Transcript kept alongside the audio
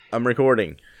I'm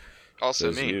recording.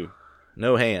 Also Says me. you.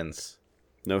 No hands.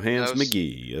 No hands, No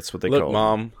McGee. That's what they Look, call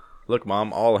Mom. Look,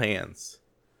 Mom. All hands.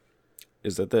 it.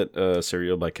 Is that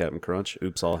cereal by Captain Crunch?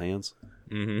 Oops, all hands.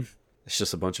 Mm-hmm. It's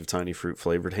just a bunch of tiny fruit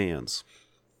flavored hands.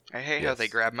 I hate how they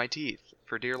grab my teeth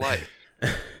for dear life.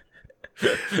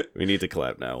 We need to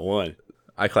clap now. One.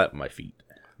 I clap my feet.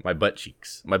 My butt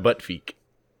cheeks. My butt feek.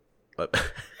 But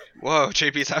Whoa,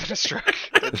 JP's having a stroke.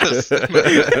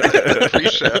 The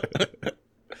pre-show.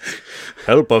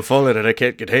 Help! I'm falling and I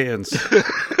can't get hands.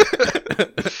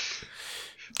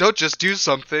 Don't just do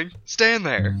something. Stand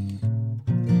there.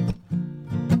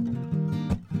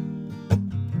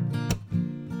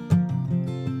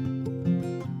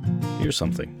 Here's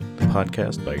something. A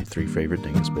podcast by your three favorite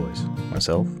Dingus boys.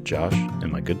 Myself, Josh,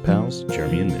 and my good pals,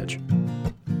 Jeremy and Mitch.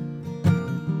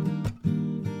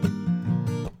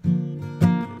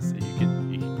 so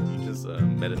you just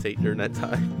meditate during that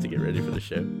time to get ready for the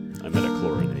show. I'm at a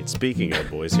chlorinate. Speaking of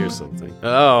boys, here's something.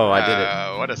 Oh, I did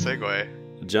it. What a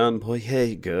segue. John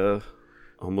Boyega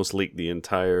almost leaked the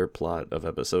entire plot of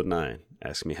episode 9.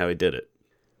 Ask me how he did it.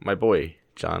 My boy,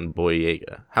 John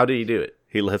Boyega. How did he do it?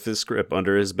 He left his script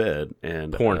under his bed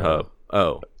and Pornhub.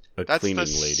 a That's cleaning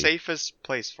the lady. safest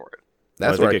place for it.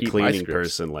 That's Well, where I I think keep a my cleaning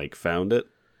scripts. person found it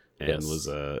and Yes.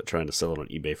 was trying to sell it on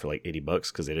eBay for like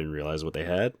 $80 because they didn't realize what they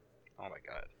had. Oh my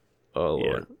god. Oh,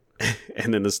 Lord.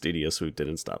 And then the studio swoop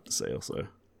didn't stop the sale. So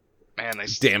Man, they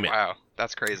Damn it. Wow,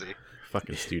 that's crazy.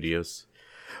 Fucking studios.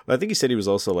 I think he said he was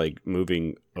also like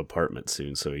moving apartment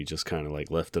soon, so he just kind of like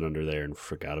left it under there and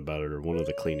forgot about it, or one of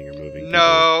the cleaning or moving.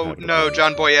 No, people happened to no, buy it.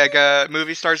 John Boyega.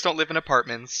 Movie stars don't live in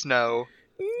apartments. No.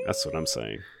 That's what I'm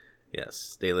saying.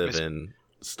 Yes, they live Mis- in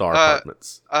star Uh,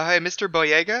 apartments. Hey, Mr.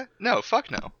 Boyega? No,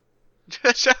 fuck no.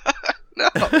 No.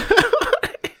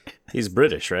 He's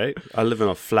British, right? I live in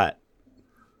a flat.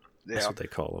 That's Yeah. what they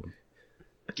call him.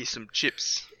 Get some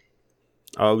chips.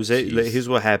 Jeez. Here's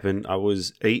what happened. I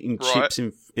was eating Right. chips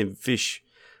and fish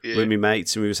Yeah. with my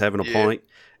mates, and we was having a Yeah. pint.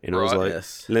 And I was Right. like,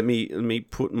 Yes. let me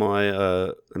put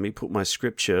my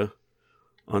scripture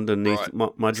underneath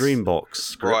Right. my dream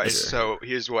box. Right, Scripture. so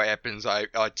here's what happens. I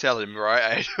tell him,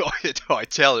 right? I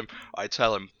tell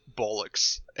him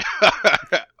bollocks.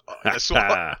 That's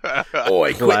what.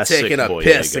 Boy, quit Classic taking a Boyega.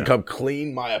 piss and come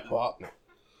clean my apartment.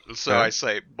 So I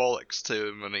say bollocks to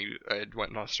him when I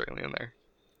went in Australian there.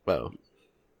 Well,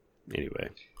 Anyway,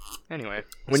 Anyway,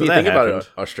 when So you that think about happened.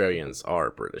 it, Australians are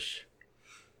British.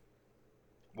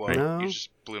 well, No. you just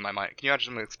blew my mind. Can you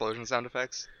imagine the explosion sound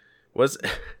effects? Wasn't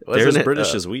they're as it,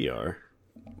 British as we are.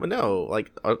 Well, no,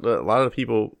 like a lot of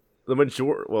people, the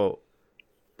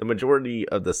majority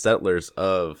of the settlers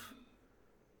of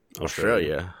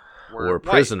Australia were white.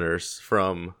 prisoners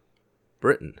from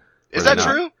Britain. Is Were they that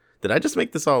not? true? Did I just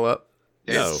make this all up?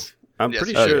 Yes. I'm Yes,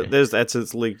 pretty okay. sure that's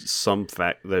at least some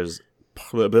fact. There's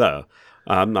blah, blah.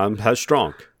 I'm how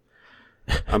strong.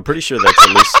 I'm pretty sure that's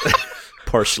at least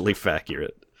partially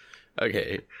accurate.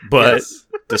 Okay, But yes.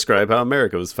 describe how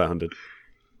America was founded.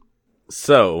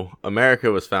 So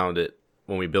America was founded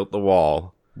when we built the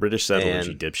wall. British settlers,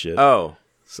 you And- dipshit. Oh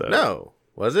so no,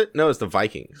 was it? No, it's the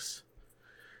Vikings.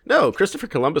 No, Christopher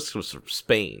Columbus was from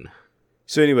Spain.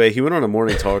 So anyway, he went on a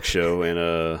morning talk show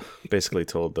and basically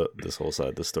told this whole side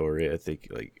of the story. I think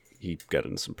like he got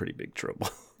in some pretty big trouble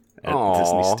at Aw.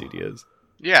 Disney Studios.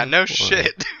 Yeah, no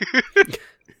shit.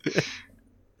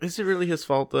 Is it really his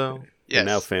fault though? Yes. And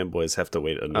now fanboys have to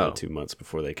wait another Oh. 2 months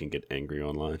before they can get angry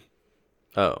online.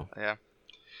 Oh, Yeah.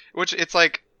 Which it's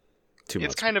like 2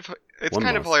 months. it's kind of 1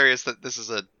 month. hilarious that this is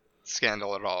a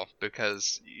scandal at all,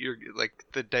 because you're like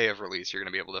the day of release you're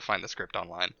going to be able to find the script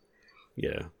online.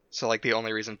 Yeah. So like the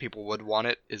only reason people would want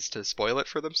it is to spoil it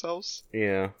for themselves.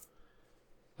 yeah.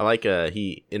 I like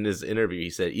he in his interview he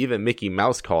said even Mickey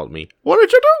Mouse called me. What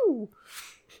did you do?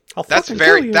 That's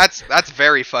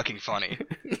very fucking funny.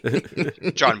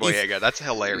 John Boyega, that's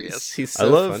hilarious. He's I so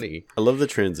love funny. I love the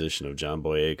transition of John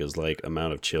Boyega's like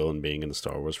amount of chill and being in the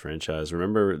Star Wars franchise.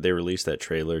 Remember they released that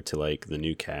trailer to like the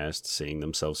new cast seeing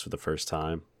themselves for the first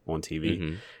time on TV,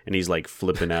 Mhm. and he's like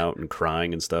flipping out and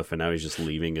crying and stuff. And now he's just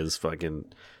leaving his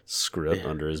fucking script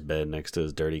under his bed next to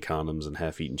his dirty condoms and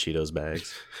half-eaten Cheetos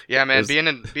bags. Yeah, man, was-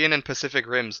 being in Pacific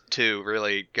Rims 2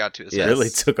 really got to his Yes. head. Really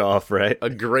took off, right? A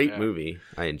great Yeah. movie.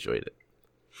 I enjoyed it.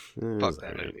 It was Fuck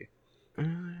that alright.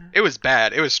 movie. It was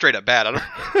bad. It was straight up bad. I don't.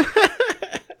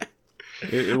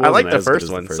 It I wasn't like the as good first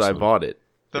as one, so I one. bought it.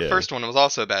 The Yeah. first one was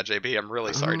also bad, JB. I'm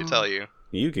really sorry to tell you.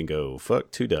 You can go fuck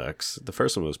two ducks. The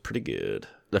first one was pretty good.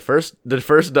 The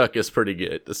first duck is pretty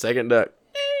good. The second duck,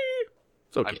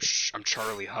 it's okay. I'm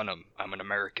Charlie Hunnam. I'm an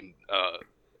American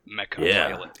mecha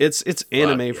Yeah. pilot. It's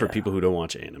anime for yeah. people who don't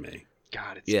watch anime.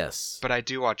 God, it's Yes. But I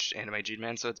do watch anime,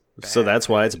 G-Man, so it's bad. So that's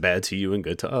why it's bad to you and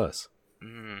good to us.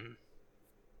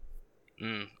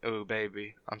 Oh,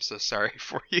 baby. I'm so sorry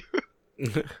for you.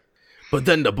 But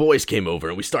then the boys came over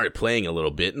and we started playing a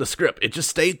little bit, and the script, it just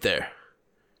stayed there.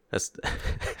 That's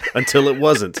Until it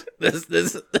wasn't. this.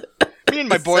 Me and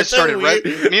my boys Such a started.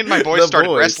 weird- Me and my boys The started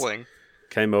boys. wrestling.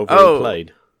 Came over Oh. and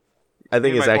played. I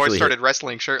think Me it's and my boys actually. started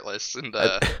wrestling shirtless, and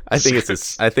I think it's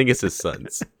his. I think it's his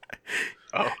sons.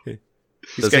 Oh, He's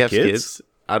Does got he have kids?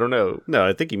 I don't know. No,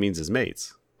 I think he means his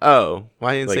mates. Oh,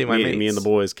 why didn't Like say my mates? me and the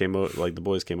boys came over. Like the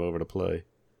boys came over to play.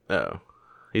 Oh,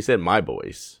 he said my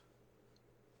boys.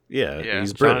 Yeah, Yeah.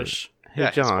 he's John- British. Hey yeah,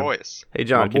 his John. boys. Hey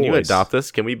John, My can you boys. adopt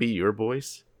us? Can we be your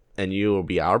boys? And you will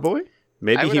be our boy?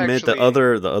 Maybe I he would meant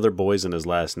actually- the other boys in his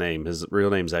last name. His real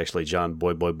name's actually John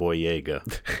Boyega,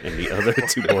 and the other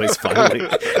two boys finally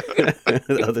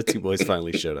the other two boys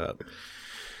finally showed up.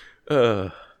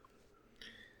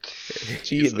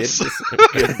 He admitted Jesus. this.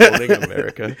 Good morning,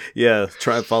 America. Yeah,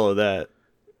 try and follow that.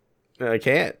 I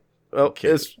can't. Well, Okay.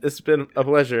 it's been a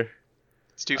pleasure.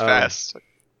 It's too fast.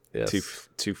 Yes.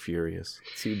 Too furious.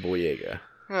 To Boyega.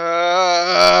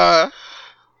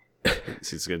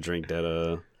 He's gonna drink that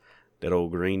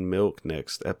old green milk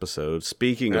next episode.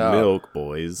 Speaking of Oh. milk,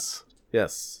 boys,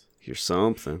 Yes. here's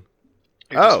something.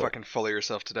 You're just Oh. fucking full of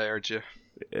yourself today, aren't you?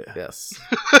 Yeah. Yes.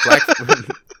 Black,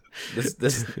 this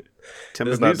Tell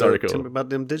me This about news article. Tell me about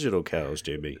them digital cows,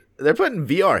 JB. they're putting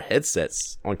VR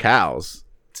headsets on cows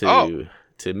to Oh.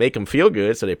 make them feel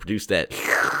good, so they produce that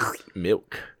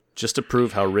milk. Just to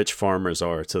prove how rich farmers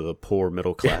are to the poor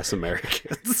middle class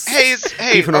Americans. Hey,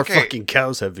 Even okay. our fucking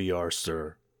cows have VR,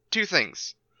 sir. Two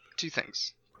things. I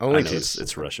Only know two.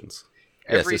 it's Russians.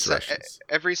 Yes, Every it's Russians.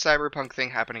 every cyberpunk thing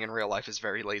happening in real life is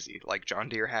very lazy, like John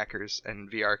Deere hackers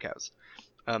and VR cows.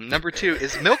 Number two,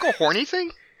 is milk a horny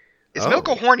thing? Is milk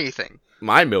a Oh. horny thing?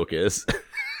 My milk is.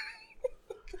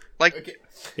 Like,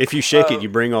 If you shake it, you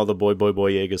bring all the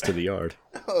boyegas to the yard.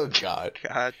 Oh God.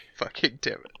 God fucking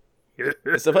damn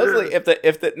it. Supposedly,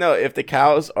 if the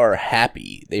cows are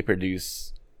happy, they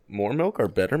produce more milk or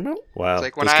better milk. Wow. It's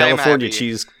like when Those I am California happy-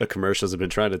 cheese commercials have been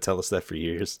trying to tell us that for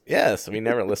years. Yes, we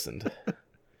never listened.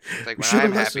 It's like We when should've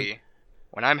I'm listened. happy.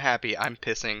 When I'm happy, I'm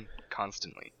pissing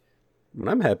constantly. When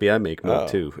I'm happy, I make milk Oh.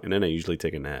 too, and then I usually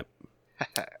take a nap.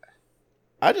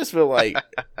 I just feel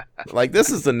like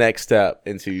this is the next step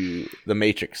into the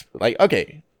Matrix. Like,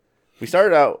 okay, we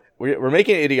started out, we're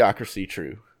making Idiocracy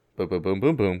true. Boom, boom, boom,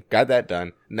 boom, boom. Got that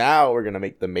done. Now we're gonna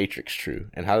make the Matrix true.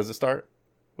 And how does it start?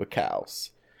 With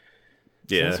cows.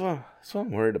 So Yeah. that's what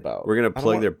I'm worried about. We're gonna I don't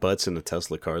plug want- their butts into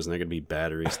Tesla cars, and they're gonna be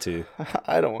batteries too.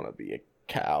 I don't want to be a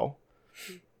cow.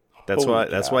 That's Holy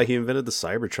why cow. he invented the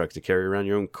Cybertruck to carry around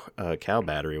your own cow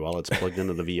battery while it's plugged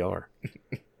into the VR.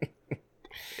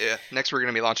 Yeah. Next, we're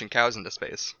gonna be launching cows into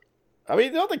space. I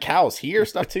mean, don't the cows hear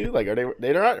stuff too? Like,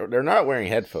 they're not wearing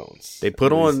headphones. They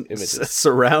put in on these images.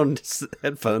 surround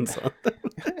headphones on them.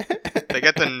 They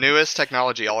get the newest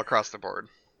technology all across the board.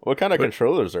 What kind of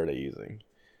controllers are they using?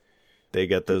 They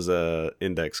got those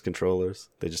index controllers.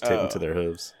 They just tape them to Oh. their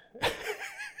hooves.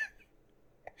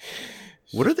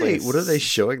 What are they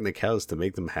showing the cows to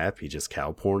make them happy? Just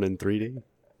cow porn in 3D?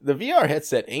 The VR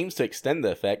headset aims to extend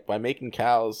the effect by making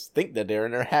cows think that they're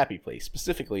in their happy place,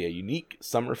 specifically a unique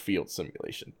summer field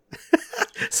simulation.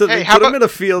 So Hey, they how put them about- in a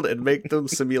field and make them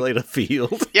simulate a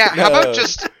field. Yeah. No.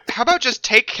 How about just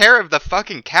take care of the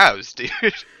fucking cows, dude?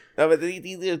 No, but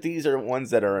these are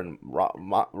ones that are in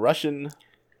Russian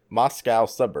Moscow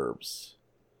suburbs,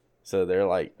 so they're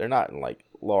not in like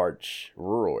large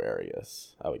rural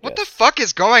areas. I would What guess. the fuck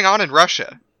is going on in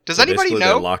Russia? Does So anybody basically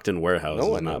they're know? locked in warehouses,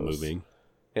 No one not knows. moving.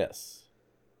 Yes,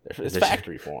 it's They-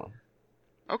 factory farm.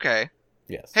 Okay.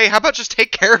 Yes. Hey, how about just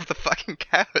take care of the fucking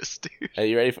cows, dude? Are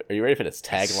you ready for this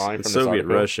tagline In from this Soviet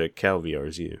article? Russia, cow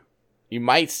VR's you. You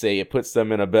might say it puts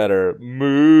them in a better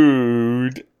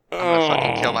mood. I'm gonna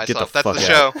fucking kill Get the myself. That's the fuck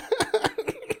show.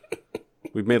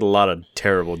 We've made a lot of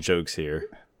terrible jokes here,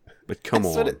 but come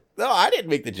That's on. what no, I didn't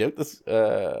make the joke. This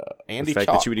The Andy fact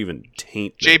Chalk. that you would even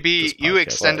taint this JB, you podcast.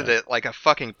 extended it like a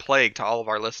fucking plague to all of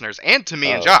our listeners and to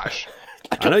me and Oh. Josh.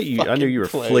 I know you were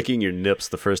fucking plague. flicking your nips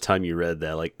the first time you read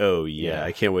that. Like, oh yeah, Yeah.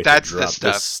 I can't wait That's to the drop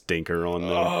stuff. this stinker on them.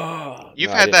 Oh,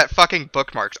 You've no, I had didn't. that fucking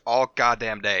bookmarked all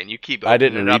goddamn day, and you keep I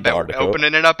didn't opening it read the up article.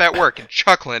 opening it up at work and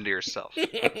chuckling to yourself.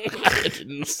 I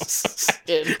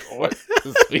didn't want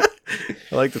to speak.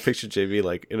 I like the picture JB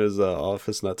like in his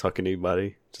office, not talking to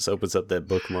anybody. Just opens up that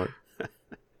bookmark,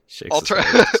 shakes I'll his try-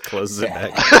 head, just closes it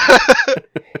back.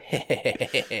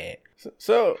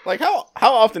 So, like, how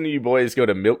often do you boys go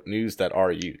to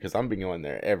milknews.ru? Because I'm been going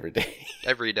there every day.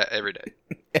 every day.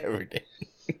 Every day.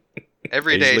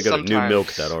 Every I day, usually go to sometimes.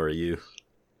 newmilk.ru.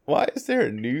 Why is there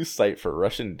a news site for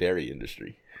Russian dairy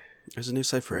industry? There's a new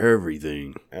site for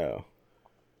everything. Oh,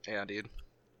 Yeah, dude.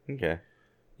 okay.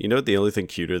 You know what? The only thing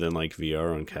cuter than like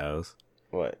VR on cows?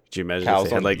 What? Could you imagine Cows if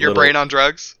they had on- like Your little... brain on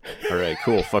drugs? All right,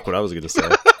 cool. Fuck what I was gonna say.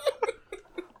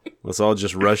 Let's all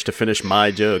just rush to finish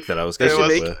my joke that I was They coming should up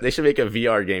make with. they should make a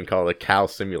VR game called a Cow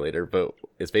Simulator, but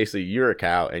it's basically you're a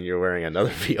cow and you're wearing another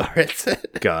VR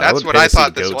headset. God, That's would what pay I to see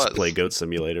thought this goats was. play Goat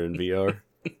Simulator in VR.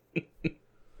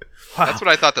 That's what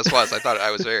I thought this was.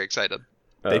 I was very excited.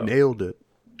 They Oh, nailed it.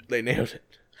 they nailed it.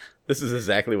 This is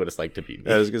exactly what it's like to be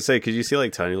me. I was gonna say, could you see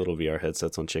like tiny little VR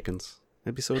headsets on chickens?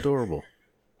 That'd be so adorable.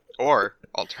 Or,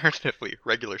 alternatively,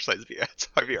 regular size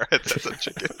VR headsets on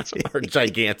chickens. Or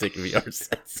gigantic VR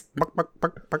sets.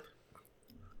 But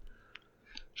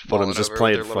Falling I'm just over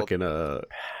playing with their fucking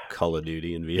Call of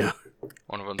Duty in VR.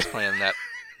 One of them's playing that.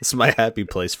 It's my happy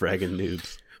place, fragging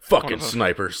noobs. Fucking One of 'em.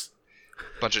 snipers.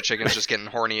 Bunch of chickens just getting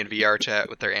horny in VR chat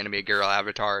with their anime girl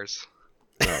avatars.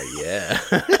 Oh yeah.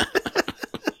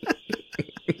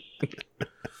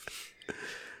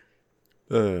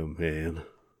 Oh man.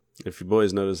 If you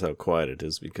boys notice how quiet it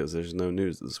is because there's no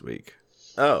news this week.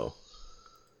 Oh.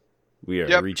 We are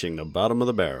Yep. reaching the bottom of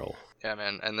the barrel. Yeah,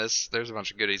 man. And there's a bunch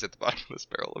of goodies at the bottom of this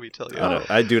barrel. Let me tell you. I know.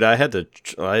 I had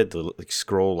to like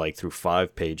scroll like through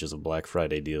 5 pages of Black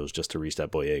Friday deals just to reach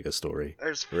that Boyega story.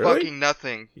 There's Really? fucking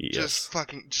nothing. Yes.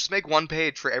 Just make one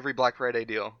page for every Black Friday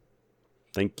deal.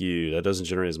 Thank you. That doesn't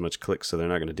generate as much clicks, so they're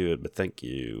not going to do it. But thank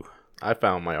you. I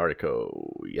found my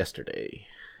article yesterday,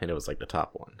 and it was like the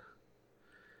top one.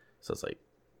 So it's like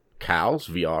cows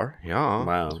VR. Yeah.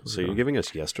 Wow. So you're giving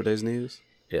us yesterday's news?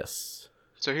 Yes.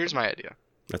 So here's my idea.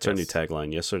 That's our new Yes.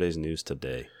 tagline. Yesterday's news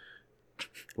today.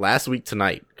 Last week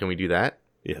tonight. Can we do that?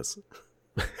 Yes.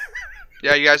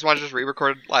 Yeah, you guys want to just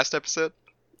re-record last episode?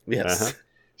 Yes. Uh-huh.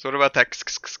 So what about that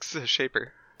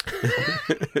shaper?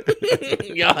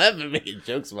 Y'all have been making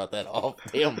jokes about that all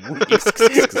damn week.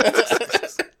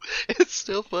 It's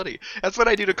still funny. That's what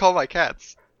I do to call my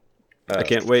cats. I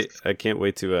can't wait. I can't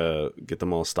wait to get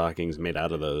them all stockings made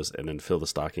out of those and then fill the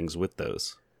stockings with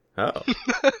those. Oh.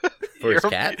 For his You're a-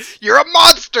 cats? You're a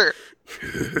monster!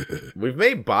 We've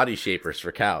made body shapers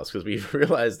for cows because we've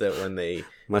realized that when they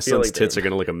My feel son's like tits they're- are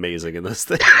going to look amazing in this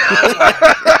thing.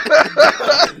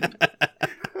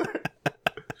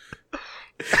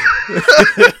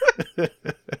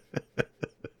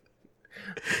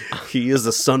 He is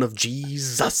the son of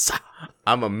Jesus.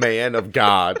 I'm a man of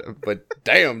God, but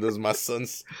damn, does my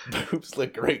son's boobs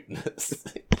look great in this?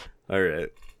 All right.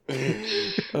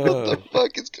 What the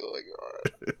fuck is going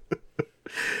on?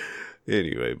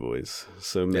 Anyway, boys.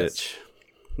 So, Mitch,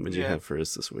 what did you Yeah. have for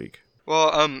us this week?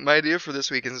 Well, my idea for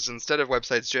this week is instead of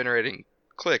websites generating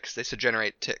clicks, they should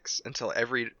generate ticks until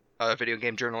every video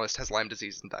game journalist has Lyme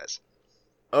disease and dies.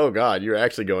 Oh God, you're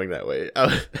actually going that way.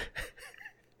 Oh.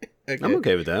 Okay. I'm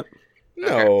okay with that.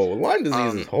 No, Lyme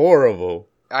disease is Um, horrible.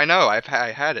 I know, I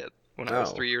had it when I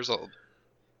was Oh. 3 years old.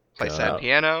 Play God. sad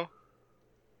piano,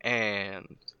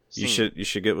 and You sing.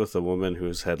 should get with a woman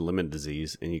who's had lemon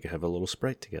disease, and you can have a little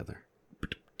Sprite together.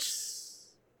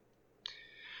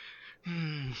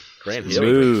 Grand Mood.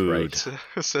 Hill drinks,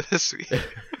 So this week,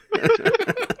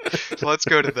 so let's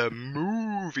go to the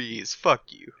movies.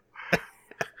 Fuck you.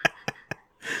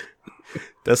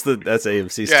 That's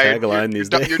AMC's Yeah, tagline these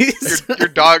days.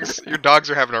 Your dogs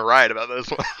are having a riot about those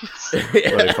ones. right?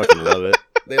 Well, they fucking love it.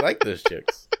 They like those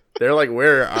chicks. They're like,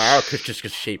 where are our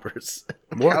shapers?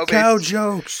 More Cow-based- cow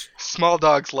jokes. Small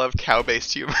dogs love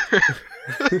cow-based humor.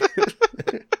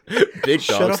 Big dogs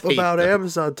Shut up hate about them.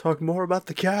 Amazon. Talk more about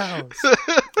the cows.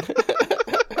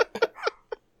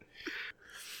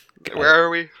 Where are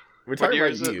we? We're What talking year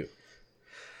about is it? you.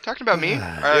 Talking about me?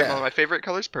 Yeah. Well, my favorite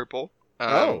color is purple.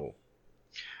 Oh.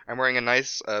 I'm wearing a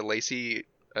nice lacy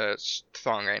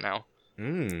thong right now.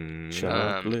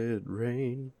 Chocolate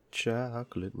rain,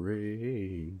 chocolate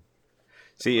rain.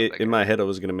 See, love that in my head, I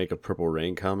was gonna make a purple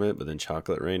rain comment, but then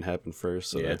chocolate rain happened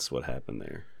first, so Yeah. that's what happened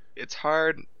there. It's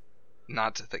hard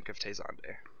not to think of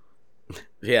Tezande.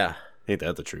 Yeah, Ain't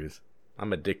that the truth?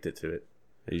 I'm addicted to it.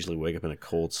 I usually wake up in a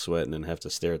cold sweat and then have to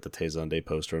stare at the Tezonde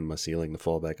poster on my ceiling to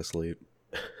fall back asleep.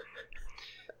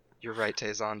 You're right,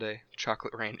 Tezande.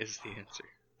 Chocolate rain is the answer.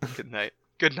 Good night.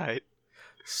 Good night.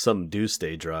 Some do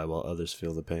stay dry while others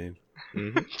feel the pain.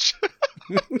 Mhm.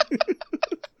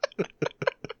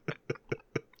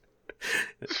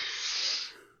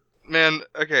 Man,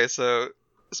 okay, so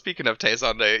speaking of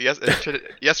Tezande,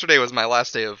 yesterday was my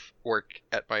last day of work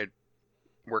at my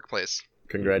workplace.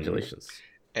 Congratulations.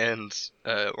 And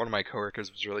one of my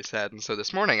coworkers was really sad, and so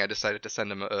this morning I decided to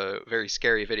send him a very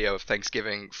scary video of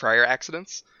Thanksgiving fryer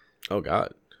accidents. Oh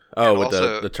God. Oh, And with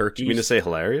also- the turkey. You mean to say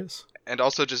hilarious? And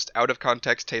also just out of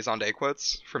context Tay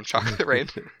quotes from Chocolate Rain.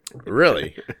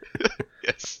 Really?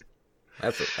 Yes.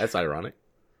 That's ironic.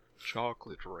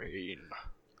 Chocolate Rain.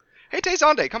 Hey Tay,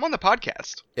 come on the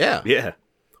podcast. Yeah. Yeah.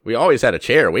 We always had a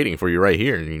chair waiting for you right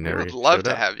here, and you I never. would love showed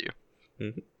to up. have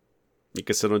you. You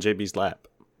can sit on JB's lap.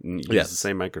 And use Yes. the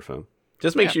same microphone.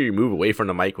 Just make Yeah. sure you move away from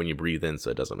the mic when you breathe in, so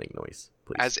it doesn't make noise.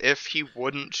 Please. As if he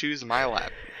wouldn't choose my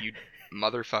lap, you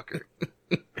motherfucker.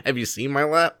 Have you seen my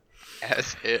lap?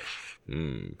 As if.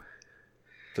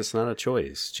 That's not a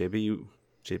choice.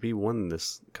 JB won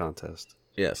this contest.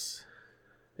 Yes.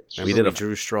 We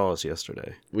drew straws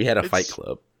yesterday. We had a fight It's-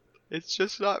 club. It's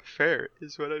just not fair,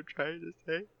 is what I'm trying to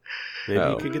say. Maybe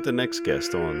Oh. you could get the next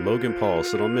guest on. Logan Paul,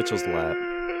 sit on Mitchell's lap.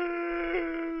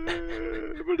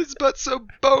 But his butt's so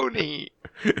bony.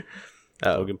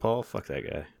 Oh, Logan Paul, fuck that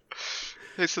guy.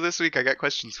 Hey, so this week I got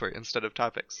questions for you instead of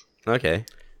topics. okay.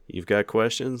 You've got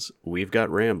questions. We've got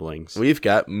ramblings. We've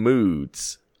got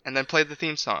moods. And then play the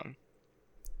theme song.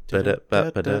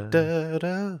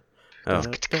 Ba-da-ba-ba-da. Oh.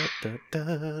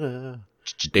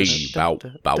 Dee, bow,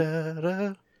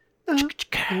 bow.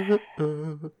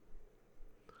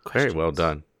 Very well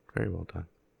done. Very well done.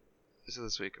 So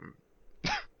this week I'm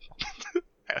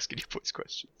asking you boys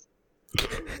questions.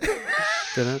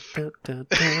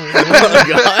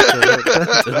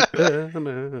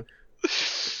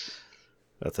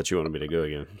 I thought you wanted me to go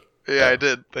again. Yeah, Oh. I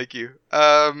did. Thank you.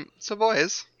 So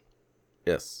boys,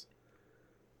 Yes.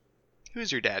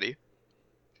 who's your daddy?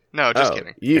 No, just Oh,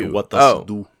 kidding. You. And what does Oh,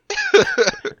 do?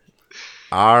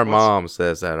 our What's- mom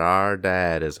says that our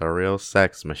dad is a real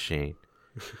sex machine.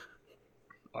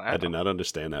 Wow. I did not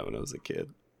understand that when I was a kid.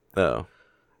 Oh.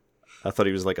 I thought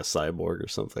he was like a cyborg or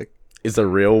something. Is a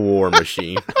real war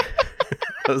machine.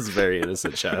 I was a very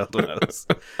innocent child when I was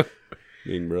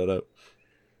being brought up.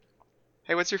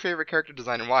 Hey, what's your favorite character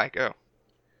design and why? Go.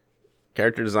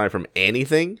 Character design from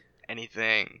anything?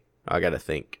 Anything. I gotta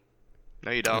think.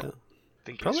 No, you don't. Yeah.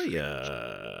 Think you Probably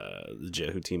the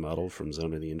Jehu T model from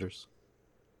Zone of the Enders.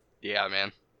 Yeah,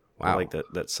 man. I Wow. like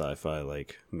that sci-fi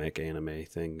like mech anime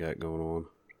thing got going on.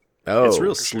 Oh, It's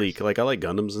real for sleek. Like I like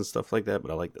Gundams and stuff like that, but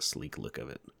I like the sleek look of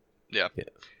it. Yeah. Yeah.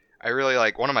 I really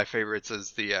like one of my favorites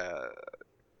is the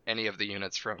any of the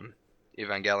units from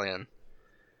Evangelion.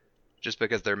 Just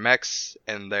because they're mechs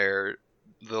and the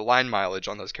line mileage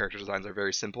on those character designs are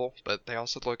very simple, but they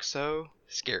also look so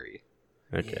scary.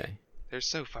 Okay. They're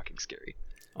so fucking scary.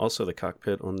 Also, the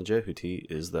cockpit on the Jehu T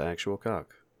is the actual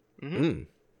cock. Mm.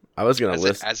 I was gonna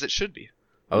list. As it should be.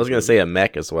 I was gonna say a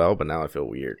mech as well, but now I feel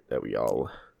weird that we all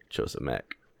chose a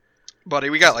mech. Buddy,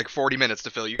 we got like 40 minutes to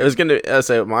fill. You I was gonna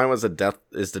say mine was the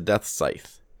death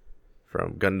scythe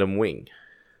from Gundam Wing.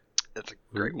 That's a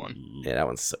great one. Yeah, that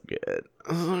one's so good.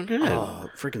 Oh, good. Oh,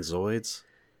 freaking Zoids.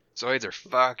 Zoids are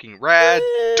fucking rad.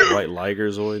 White Liger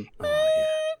Zoid. Oh, yeah.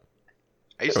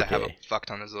 I used to have a Okay. fuck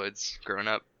ton of Zoids growing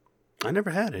up. I never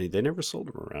had any. They never sold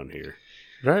them around here.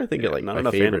 I'm trying to think of like Not my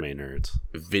enough favorite anime nerds.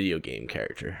 video game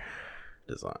character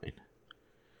design.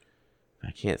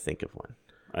 I can't think of one.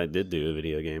 I did do a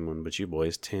video game one, but you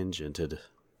boys tangented.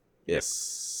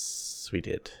 Yes, we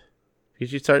did.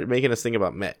 Because you started making us think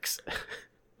about mechs.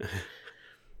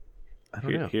 I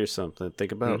don't know. Here's something to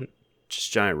think about. Mhm.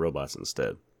 Just giant robots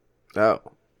instead. Oh,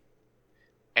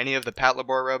 Any of the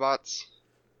Patlabor robots?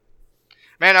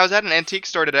 Man, I was at an antique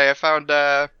store today. I found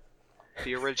the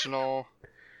original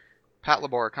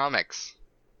Patlabor comics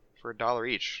for $1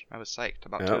 each. I was psyched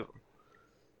about two Oh. of them.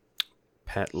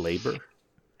 Pat Labor?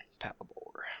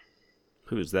 Patlabor.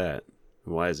 Who is that?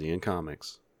 Why is he in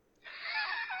comics?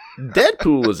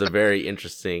 Deadpool is a very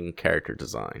interesting character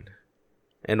design.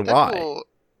 And why? Deadpool-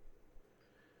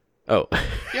 Oh,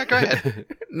 Yeah, go ahead.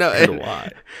 no, And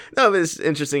why? No, but it's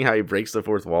interesting how he breaks the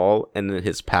fourth wall, and then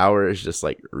his power is just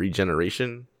like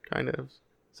regeneration, kind of.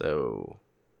 So,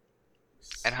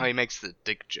 And how he makes the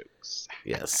dick jokes.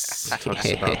 yes, Talks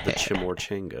about the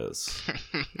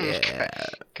Chimorchangas. yeah,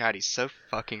 God, he's so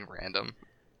fucking random.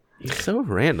 he's so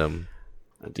random.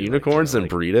 I do Unicorns like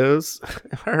and that.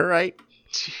 burritos. All right.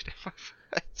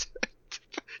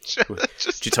 Dude,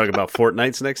 Did you talk about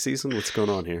Fortnite's next season? What's going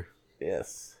on here?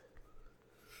 Yes.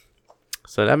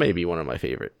 So that may be one of my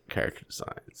favorite character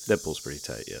designs. Deadpool's pretty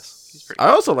tight, yes. He's pretty- I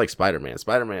also like Spider-Man.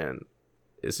 Spider-Man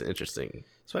is interesting.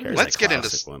 Spider-Man's Let's a get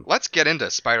classic one. into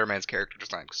Spider-Man's character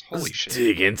design. 'Cause holy Let's shit!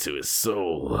 dig into his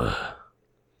soul.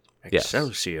 Yes.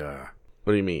 Excelsior.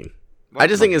 What do you mean? What I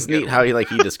just think it's fucking neat good how one.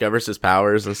 he discovers his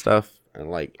powers and stuff, and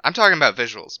like, I'm talking about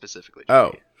visuals specifically.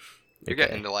 oh, You're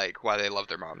getting into like why they love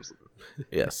their moms,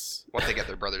 yes, what they get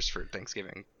their brothers for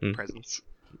Thanksgiving Hmm. presents.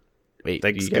 Wait, do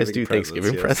you guys do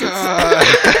Thanksgiving presents?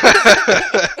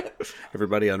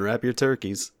 Everybody unwrap your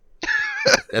turkeys.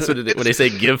 That's what when they say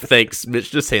give thanks.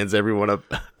 Mitch just hands everyone a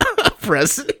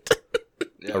present.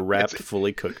 Yeah, A wrapped,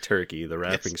 fully cooked turkey. The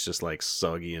wrapping's just like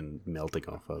soggy and melting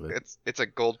off of it. It's a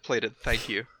gold-plated thank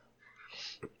you.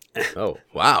 Oh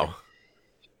wow.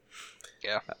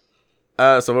 Yeah.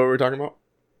 So what were we talking about?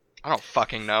 I don't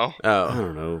fucking know. I Oh.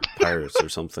 don't know, pirates or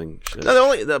something. Shit.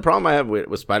 No, the problem I have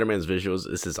with Spider-Man's visuals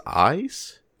is his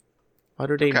eyes. Why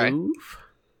do they Okay. move?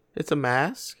 It's a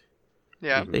mask.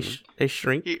 Yeah. They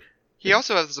shrink. He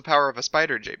also has the power of a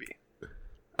spider, JB.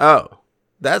 Oh,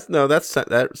 that's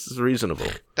reasonable.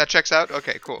 That checks out?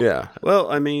 Okay, cool. Yeah,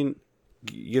 Well, I mean,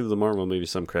 give the Marvel movie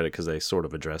some credit because they sort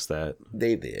of addressed that.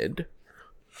 they did.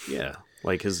 Yeah,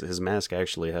 like his mask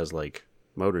actually has like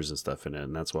motors and stuff in it,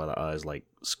 and that's why the eyes like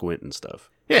squint and stuff.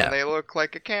 Yeah. And they look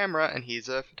like a camera, and he's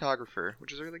a photographer,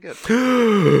 which is really good.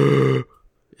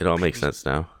 It all makes sense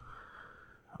now.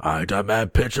 I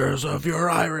demand pictures of your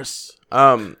iris.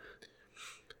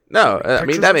 No, I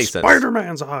mean that makes sense.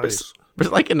 Spider-Man's eyes.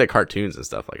 But like in the cartoons and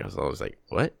stuff, like I was always like,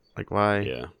 what? Like why?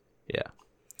 Yeah, Yeah.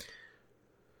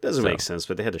 doesn't So- make sense,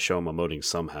 but they had to show him emoting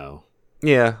somehow.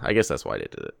 Yeah, I guess that's why they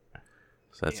did it.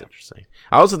 So that's Yeah. interesting.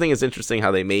 I also think it's interesting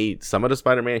how they made some of the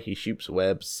Spider-Man, he shoots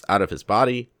webs out of his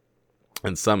body,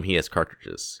 and some he has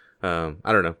cartridges. I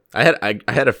don't know. I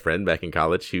had a friend back in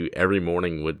college who every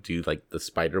morning would do like the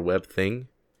spider web thing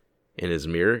in his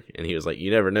mirror, and he was like,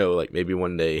 you never know, like maybe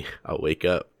one day I'll wake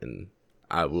up and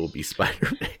I will be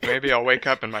Spider-Man. Maybe I'll wake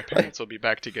up and my parents will be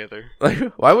back together. Like,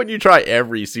 why wouldn't you try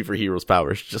every superhero's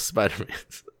powers, just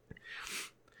Spider-Man's?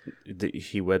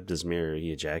 He webbed his mirror.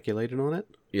 He ejaculated on it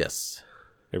Yes,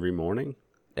 every morning.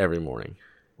 every morning.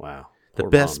 Wow. The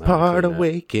Poor best mom, how to part clean of that.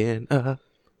 waking up.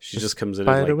 She just comes in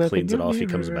Spider and web like cleans in it your off. He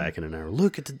comes mirror. back in an hour.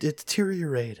 Look, it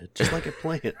deteriorated, just like a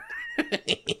plant.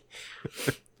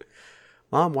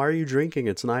 Mom, why are you drinking?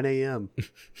 It's 9 a.m.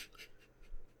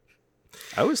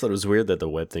 I always thought it was weird that the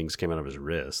web things came out of his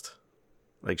wrist.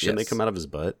 Like, shouldn't Yes. they come out of his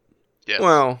butt? Yes.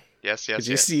 Well, yes, yes, Did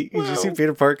you yes. see? Did you see Well-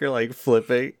 Peter Parker like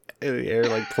flipping in the air,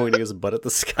 like pointing his butt at the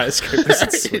skyscrapers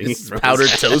and swinging he's from powdered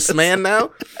his toast man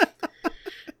now.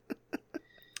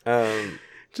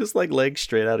 just like legs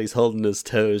straight out. He's holding his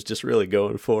toes, just really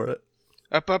going for it.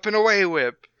 Up and away,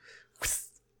 whip.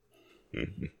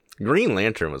 Green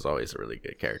Lantern was always a really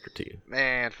good character too.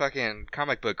 Man, fucking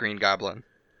comic book Green Goblin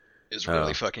is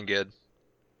really Oh. fucking good.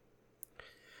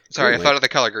 Sorry, Green I thought of the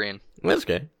color green. That's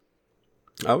okay.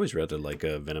 I always read it like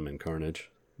Venom and Carnage,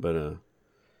 but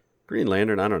Green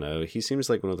Lantern, I don't know. He seems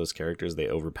like one of those characters they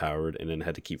overpowered and then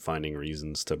had to keep finding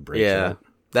reasons to break Yeah,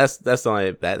 that. that's the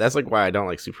only that's like why I don't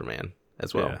like Superman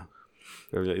as well. Yeah.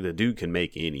 They're like, the dude can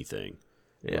make anything.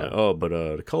 Yeah, Like, oh, but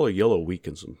the color yellow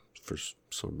weakens him for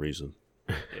some reason.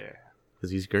 Yeah.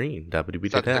 because he's green. That's the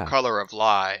Da-ba-dee-bee-da-da. color of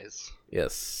lies.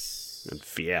 Yes, And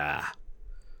yeah.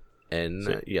 and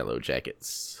So- yellow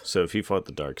jackets. So if he fought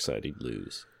the dark side, he'd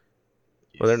lose.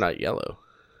 Well, they're not yellow.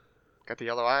 Got the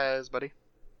yellow eyes, buddy.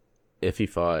 If he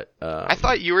fought, I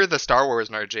thought you were the Star Wars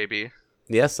nerd, JB.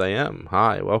 yes, I am.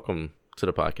 Hi, welcome to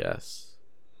the podcast.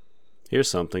 Here's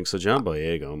something. So John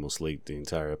Boyega almost leaked the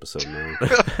entire episode 9.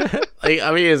 Like,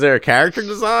 I mean, is there a character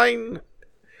design?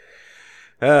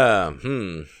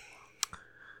 I'm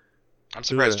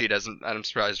surprised I'm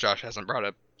surprised Josh hasn't brought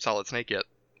up Solid Snake yet.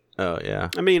 Oh yeah,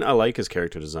 I mean, I like his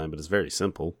character design, but it's very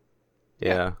simple.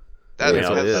 yeah. That, Yeah, that,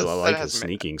 so it is. that, I like that his has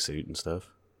sneaking suit and stuff.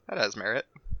 that has merit.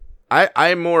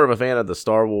 I'm more of a fan of the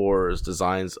Star Wars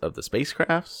designs of the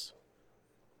spacecrafts.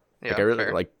 Yeah, Like I really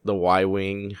fair. like the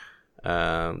Y-wing,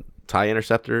 TIE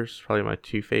interceptors. Probably my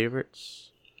two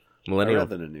favorites. I Millennium.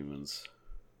 rather the new ones.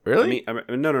 Really? I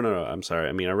mean, no. I'm sorry.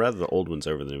 I mean, I rather the old ones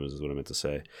over the new ones is what I meant to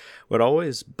say. What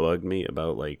always bugged me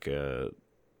about like the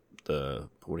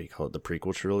what do you call it, the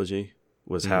prequel trilogy,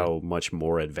 was how much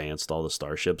more advanced all the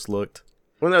starships looked.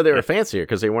 Well, no, they were fancier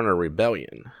because they weren't a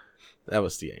rebellion. That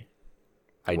was the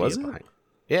idea Was it? behind.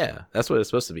 Yeah, that's what it's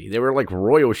supposed to be. They were like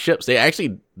royal ships. They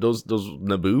actually those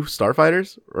Naboo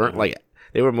starfighters weren't like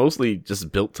they were mostly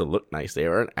just built to look nice. They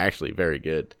weren't actually very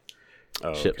good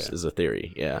ships, Okay. is a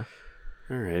theory. Yeah.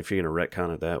 All right, if you're gonna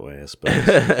retcon it that way, I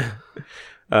suppose.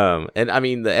 And I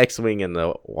mean the X-wing and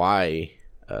the Y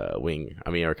wing.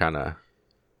 I mean are kind of,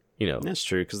 That's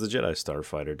true because the Jedi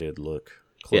Starfighter did look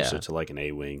closer Yeah. to like an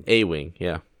A-wing. A-wing.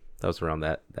 Yeah, that was around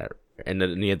that. And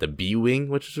then you had the B-wing,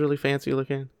 which is really fancy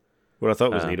looking. What I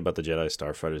thought was neat about the Jedi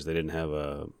Starfighters, they didn't have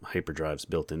hyperdrives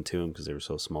built into them because they were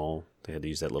so small. They had to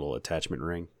use that little attachment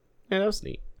ring. Yeah, that was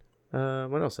neat.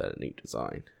 What else had a neat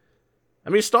design? I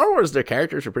mean, Star Wars, their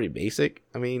characters are pretty basic.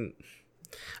 I mean,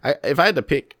 If I had to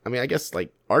pick, I mean, I guess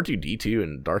like R2D2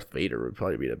 and Darth Vader would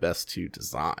probably be the best two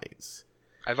designs.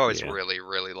 I've always Yeah. really,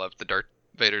 really loved the Darth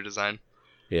Vader design.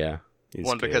 Yeah, He's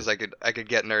One, good. because I could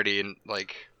get nerdy and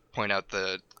like point out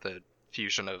the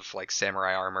fusion of like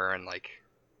samurai armor and like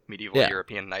medieval Yeah.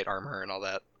 European knight armor and all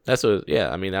that. that's what.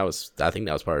 Yeah, I mean, I think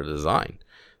that was part of the design.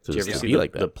 So Did you just ever to see be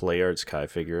like the that. Play Arts Kai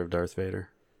figure of Darth Vader?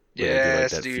 Where they do, like,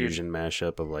 Yes, that dude. fusion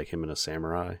mashup of like him and a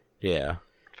samurai. Yeah,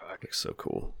 Fuck. Looks so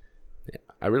cool.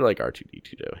 I really like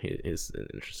R2D2 though. He is an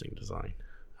interesting design.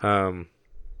 I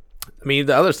mean,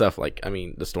 the other stuff, like, I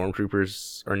mean, the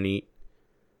stormtroopers are neat.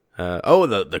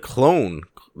 The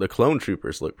clone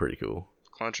troopers look pretty cool.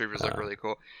 Clone troopers look really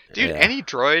cool, dude. yeah. Any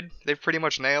droid they've pretty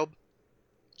much nailed.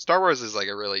 Star Wars is like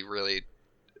a really, really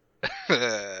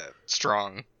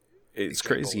strong. It's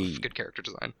example of crazy. good character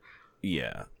design.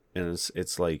 Yeah, and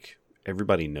it's like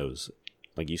everybody knows it.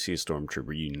 Like you see a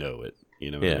stormtrooper, you know it.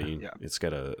 You know what Yeah. I mean? Yeah. It's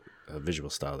got a visual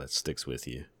style that sticks with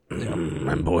you.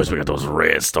 Man, boys, we got those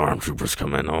red stormtroopers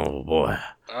coming. Oh boy,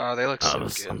 Oh, they look so I'm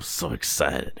good. so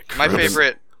excited. My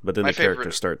favorite, But then My the characters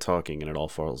favorite- start talking and it all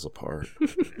falls apart.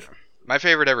 my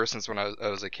favorite ever since when I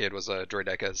was a kid was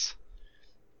Droidekas.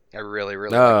 I really,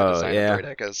 really Oh, like the design yeah. of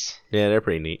Droidekas. Yeah, they're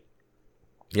pretty neat.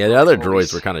 Yeah, the other Always.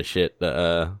 droids were kind of shit.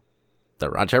 The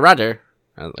Roger.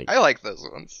 I was like, I like those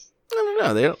ones. I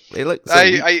don't know. They look. So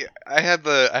neat. I had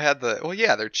the. Well,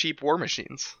 yeah, they're cheap war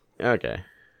machines. Okay.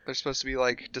 They're supposed to be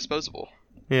like disposable.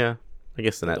 Yeah, I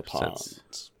guess in The that sense.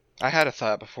 pawns. I had a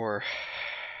thought before.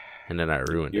 And then I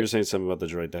ruined You were it. saying something about the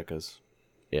droidekas.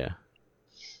 Yeah.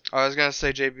 I was gonna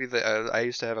say, JB, that I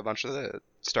used to have a bunch of the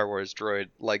Star Wars droid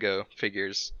Lego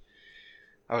figures.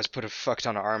 I always put a fuck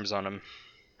ton of arms on them.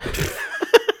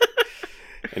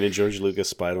 And then George Lucas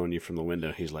spied on you from the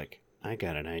window. He's like, I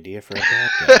got an idea for a bad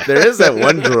guy. There is that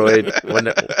one droid when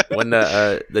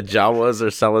the Jawas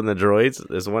are selling the droids.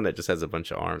 There's one that just has a bunch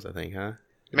of arms. I think, huh?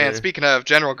 Man, Yeah. speaking of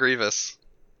General Grievous,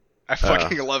 I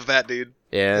fucking love that dude.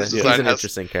 Yeah, His he's design an has-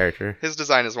 interesting character. His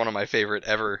design is one of my favorite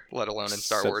ever, let alone in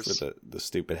Star Except Wars. for the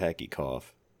stupid hacky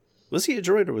cough. Was he a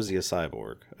droid or was he a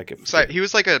cyborg? I could So he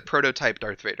was like a prototype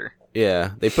Darth Vader.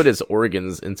 Yeah, they put his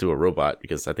organs into a robot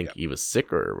because I think he was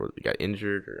sick or got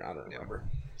injured or I don't remember.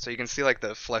 So you can see like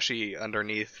the fleshy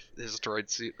underneath his droid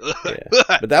suit. Yeah.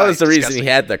 But that was the reason Disgusting. he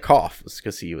had the cough, was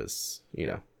because he was,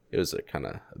 it was a kind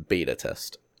of beta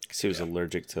test. Because he was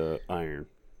allergic to iron.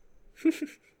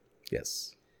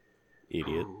 Yes.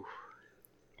 Idiot. Ooh.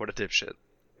 What a dipshit.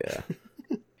 Yeah.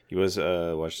 You was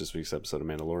watch this week's episode of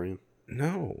Mandalorian?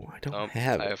 No, I don't Nope,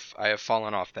 have it. I have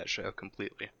fallen off that show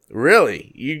completely.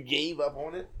 Really? You gave up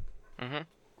on it? Mhm.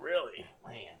 Really?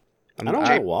 Man. I don't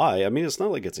know why. I mean, it's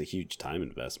not like it's a huge time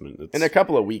investment. It's, In a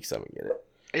couple of weeks, I'm gonna get it.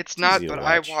 It's not, easy to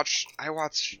but watch. I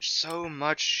watch so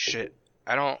much shit.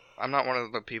 I'm not one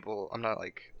of the people. I'm not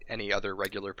like any other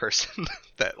regular person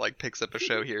that like picks up a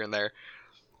show here and there.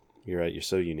 You're right. You're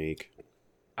so unique.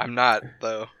 I'm not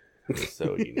though. It's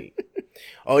so unique.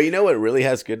 Oh, you know what really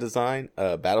has good design?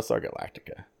 Battlestar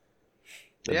Galactica.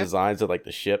 The Yeah. designs of like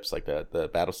the ships, like the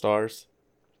Battlestars,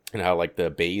 and how like the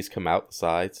bays come out the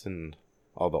sides and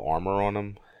all the armor on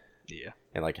them, Yeah.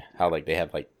 and like how like they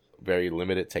have like very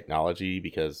limited technology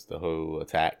because the whole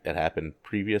attack that happened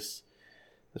previous.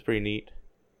 That's pretty neat.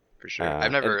 For sure.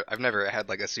 and- I've never had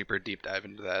like a super deep dive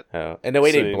into that. And the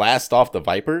way they Same. blast off the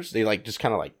Vipers, they like just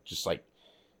kind of like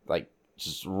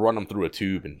just run them through a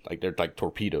tube and like they're like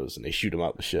torpedoes and they shoot them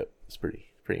out the ship. It's pretty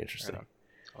interesting. Right on.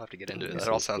 I'll have to get into it. That That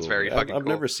all sounds sounds cool. very I've- fucking I've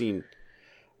cool.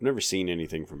 never seen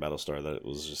anything from Battlestar that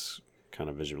was just kind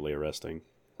of visually arresting.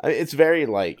 It's very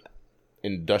like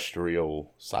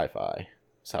industrial sci-fi.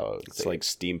 That's how I would It's say. like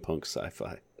steampunk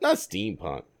sci-fi. Not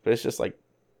steampunk, but it's just like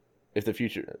if the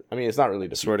future. I mean, it's not really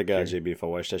the I swear to God, future. JB, if I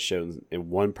watch that show and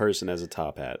one person has a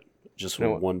top hat, just You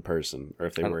know what? one person, or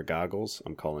if they I don't- wear goggles,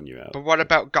 I'm calling you out. But what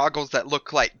about goggles that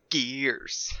look like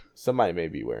gears? Somebody may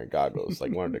be wearing goggles,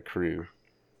 like one of the crew or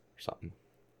something.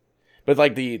 But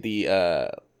like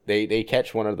they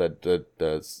catch one of the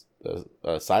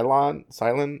Cylon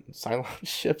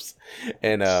ships,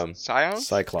 and Scions?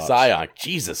 Cyclops. Scion.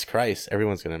 Jesus Christ,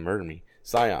 everyone's gonna murder me.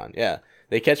 Scion, yeah.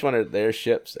 They catch one of their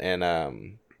ships, and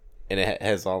it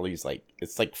has all these like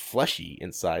it's like fleshy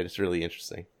inside. It's really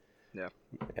interesting. Yeah.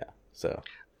 So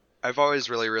I've always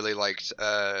really, really liked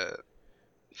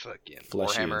fucking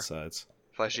Fleshy Warhammer. insides.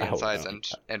 Fleshy Oh, insides wow.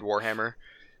 and Warhammer.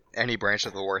 Any branch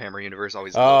of the Warhammer universe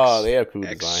always oh, looks they have cool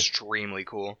design. extremely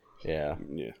cool. Yeah,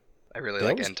 Yeah. I really They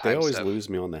like always, end they time always stuff. lose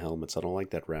me on the helmets. I don't like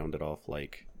that rounded off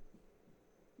like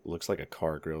looks like a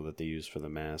car grill that they use for the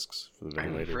masks for the I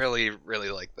ventilator. really, really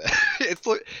like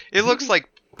that. It looks like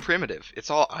primitive. It's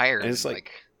all iron. And it's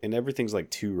and everything's like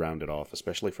too rounded off,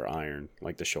 especially for iron.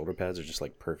 Like the shoulder pads are just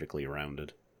like perfectly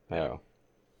rounded. Oh.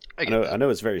 I I know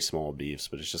it's very small beefs,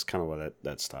 but it's just kind of why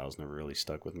that style's never really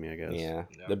stuck with me, I guess. Yeah.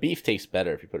 Yeah. The beef tastes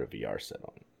better if you put a VR set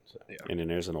on. So. Yeah. And then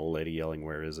there's an old lady yelling,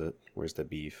 "Where is it? Where's the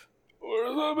beef?"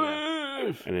 Where's the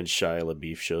beef? And then Shia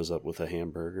LaBeouf shows up with a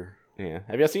hamburger. Yeah.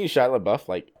 Have you seen Shia LaBeouf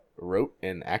like wrote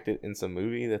and acted in some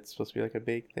movie that's supposed to be like a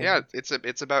big thing? Yeah,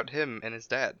 it's about him and his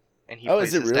dad, and he Oh, plays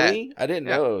is it his really? I didn't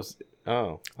Yeah. know. It was...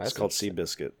 Oh, It's called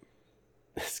Seabiscuit.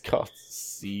 It's called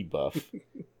Sea Buff. dad.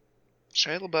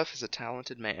 Shia LaBeouf is a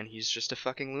talented man. He's just a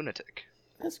fucking lunatic.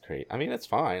 That's great. I mean, that's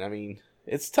fine. I mean,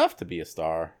 it's tough to be a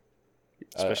star,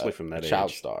 Especially from that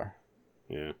child age. star.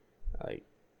 Yeah. Like,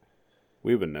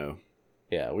 We would know.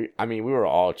 yeah, we were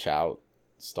all child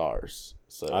stars.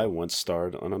 So I once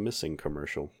starred on a Missing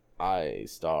commercial. I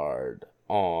starred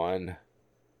on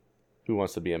Who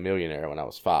Wants to Be a Millionaire when I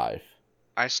was 5.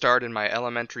 I starred in my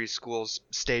elementary school's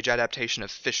stage adaptation of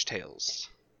Fishtails.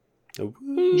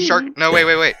 Woo. Shark? No, wait.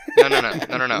 No.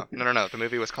 The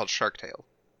movie was called Shark Tale.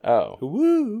 Oh.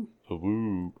 Woo.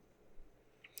 Woo.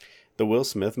 The Will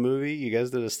Smith movie? You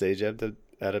guys did a stage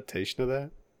adaptation of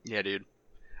that? Yeah, dude.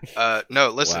 No,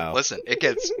 listen. Wow.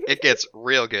 It gets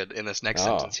real good in this next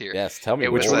sentence here. Yes, tell me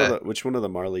It Which was more. which one of the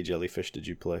Marley jellyfish did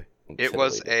you play? It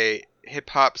was a hip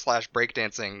hop /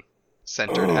 breakdancing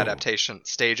centered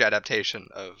stage adaptation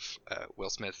of Will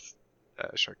Smith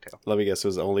Shark Tale. Let me guess, it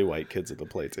was only white kids at the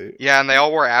play too. Yeah, and they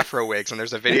all wore afro wigs, and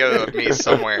there's a video of me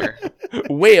somewhere.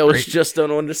 Whales just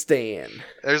don't understand.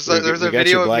 There's We a got video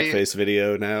your of me. blackface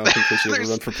video now in case you ever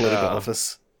run for political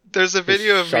office. There's a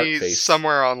video of Shark me face.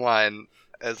 somewhere online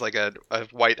as like a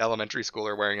white elementary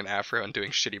schooler wearing an afro and doing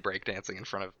shitty breakdancing in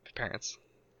front of parents.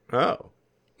 Oh.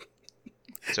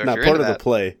 So if Not you're part into of the that,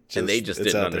 play. And they just it's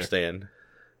didn't out there. understand.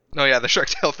 no, yeah, the Shark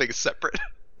Tale thing is separate.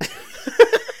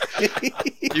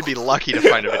 You'd be lucky to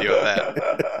find a video of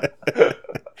that.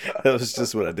 That was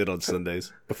just what I did on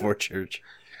Sundays before church.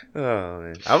 Oh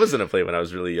man, I was in a play when I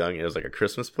was really young. It was like a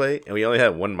Christmas play, and we only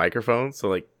had one microphone. So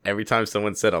like every time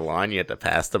someone said a line, you had to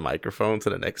pass the microphone to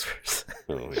the next person.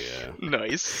 Oh yeah.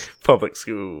 Nice. Public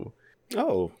school.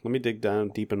 Oh, let me dig down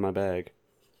deep in my bag.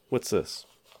 What's this?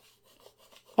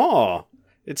 Oh,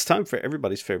 it's time for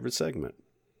everybody's favorite segment.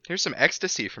 Here's some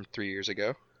ecstasy from 3 years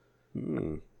ago.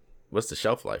 What's the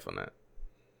shelf life on that?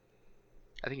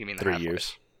 I think you mean the 3 half-life.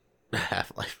 years.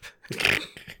 Half life.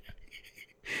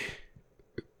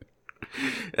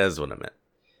 That's what I meant.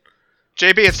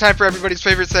 JB, it's time for everybody's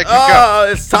favorite segment. Go.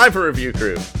 Oh, it's time for Review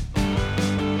Crew.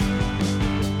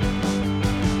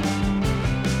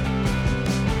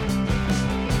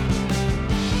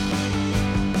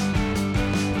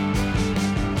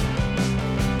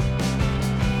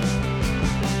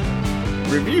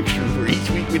 Review Crew, where each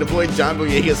week we deploy John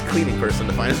Boyega's cleaning person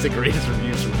to find us the greatest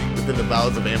reviews from within the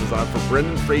bowels of Amazon for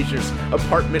Brendan Fraser's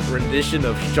apartment rendition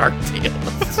of Shark Tale.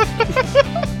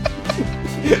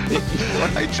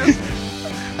 I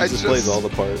He just plays all the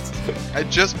parts. I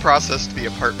just processed the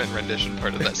apartment rendition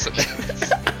part of that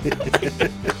sentence.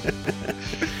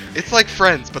 It's like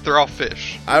Friends, but they're all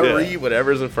fish. I Yeah. read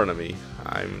whatever's in front of me.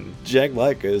 I'm Jack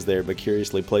Black is there, but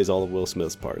curiously plays all of Will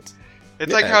Smith's parts. It's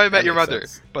Yeah, like How I that Met Your makes Mother,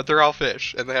 sense. but they're all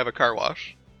fish, and they have a car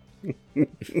wash.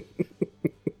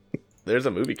 There's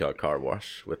a movie called Car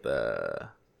Wash with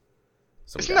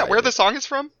some Isn't guy that where in the it. song is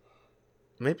from?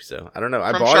 Maybe so. I don't know.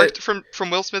 I From bought it. from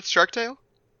Will Smith's Shark Tale?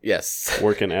 Yes.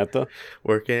 Working at the.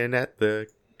 Working at the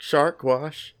Shark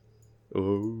Wash.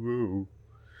 Ooh.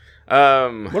 What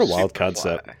a wild Superfly.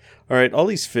 concept. All right, all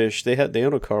these fish, they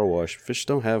own a car wash. Fish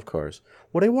don't have cars.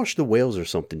 Well, they wash the whales or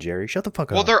something, Jerry. Shut the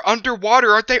fuck Well, up. they're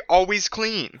underwater. Aren't they always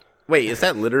clean? Wait, is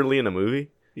that literally in a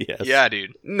movie? Yes. Yeah,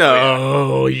 dude.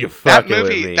 No, you That fucking with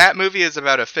me. movie is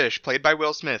about a fish played by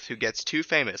Will Smith who gets too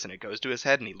famous and it goes to his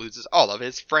head and he loses all of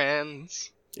his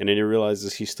friends. And then he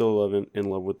realizes he's still in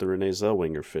love with the Renee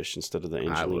Zellweger fish instead of the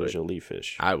Angelina would. Jolie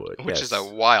fish. I would. Which yes. is a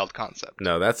wild concept.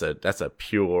 No, that's a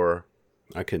pure.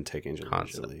 I couldn't take Angelina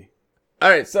Concept. Jolie. All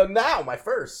right, so now my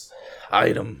first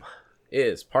item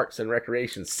is Parks and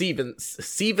Recreation Season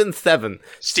 7. Steven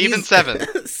Season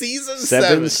 7. Season 7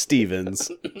 7.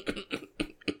 Stevens.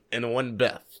 And one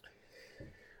Beth.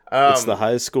 It's the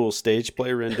high school stage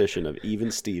play rendition of Even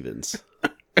Stevens.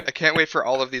 I can't wait for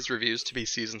all of these reviews to be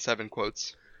season 7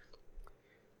 quotes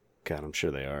God, I'm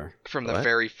sure they are. from the What?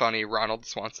 very funny Ronald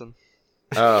Swanson.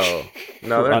 Oh,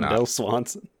 no, they're Rondell not.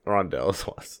 Swanson. Rondell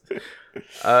was.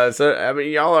 So, I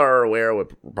mean, y'all are aware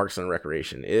what Parks and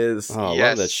Recreation is. Oh, I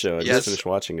Yes, love that show. I yes. just finished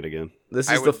watching it again. This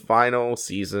I is the would- final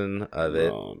season of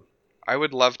it. Um, I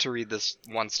would love to read this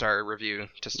 1-star review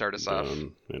to start us off.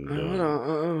 Done and Hold done.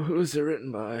 on. Who's it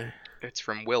written by? It's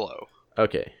from Willow.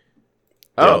 Okay.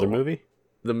 The Oh, other movie?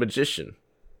 the magician,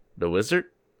 the wizard,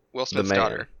 Will Smith's man.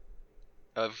 daughter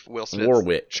of Will Smith's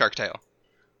Warwick. Shark Tale.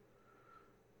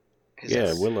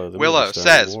 Yeah, Willow. The Willow movie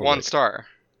starring says Warwick. 1 star.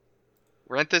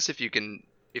 Rent this if you can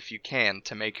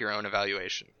to make your own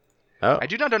evaluation. Oh, I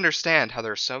do not understand how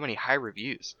there are so many high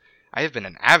reviews. I have been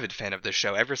an avid fan of this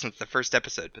show ever since the first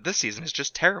episode, but this season is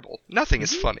just terrible. Nothing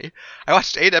is funny. I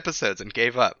watched 8 episodes and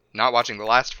gave up, not watching the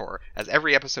last 4, as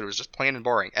every episode was just plain and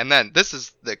boring. And then, this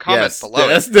is the comment yes, below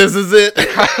yes, it. this is it.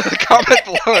 The comment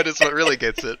below it is what really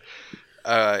gets it.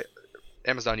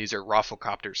 Amazon user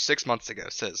Rafflecopter 6 months ago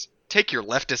says, "Take your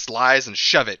leftist lies and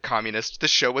shove it, communist.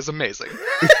 This show was amazing."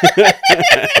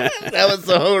 That was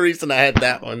the whole reason I had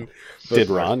that one. Did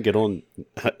Ron get on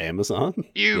Amazon?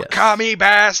 You Yes. commie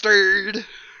bastard!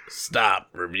 Stop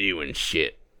reviewing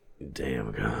shit.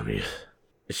 Damn commies.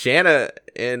 Shanna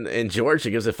in Georgia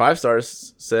gives it 5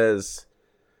 stars. Says,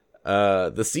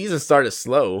 the season started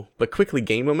slow, but quickly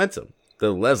gained momentum. The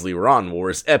Leslie Ron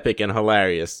war is epic and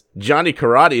hilarious. Johnny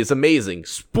Karate is amazing.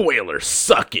 Spoiler,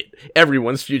 suck it.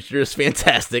 Everyone's future is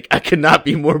fantastic. I could not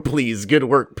be more pleased. Good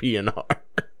work, PNR.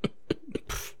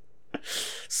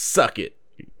 Suck it.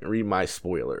 Read my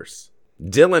spoilers.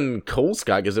 Dylan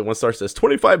Colescott gives it 1 star. Says,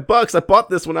 $25. I bought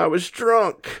this when I was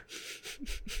drunk.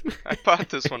 I bought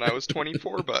this when I was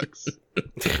 $24.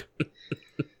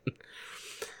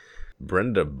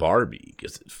 Brenda Barbie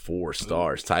gives it 4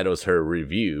 stars. Titles her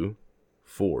review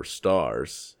 4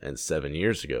 stars, and 7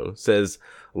 years ago says,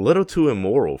 little too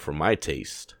immoral for my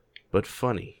taste, but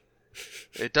funny.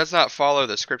 It does not follow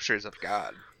the scriptures of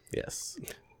God. Yes.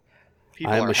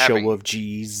 People I am are a having, show of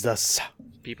Jesus.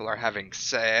 People are having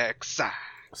sex.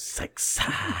 Sex.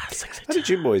 How did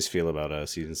you boys feel about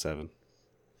season 7?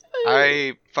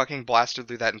 I fucking blasted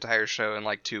through that entire show in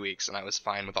like 2 weeks, and I was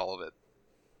fine with all of it.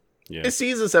 Yeah.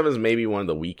 Season 7 is maybe one of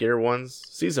the weaker ones.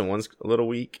 Season 1's a little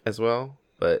weak as well,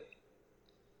 but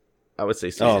I would say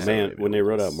season Oh 7 man, maybe when they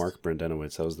wrote out was- Mark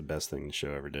Brendanowitz, that was the best thing the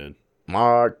show ever did.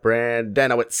 Mark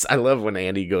Brandanowitz. I love when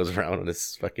Andy goes around on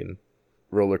this fucking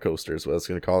roller coaster is what I was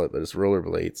going to call it, but it's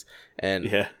rollerblades. And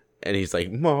Yeah. and he's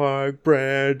like, Mark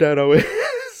Brandanowitz.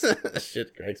 That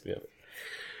shit cracks me up.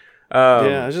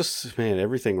 Yeah, I just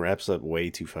everything wraps up way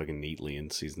too fucking neatly in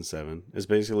season 7. It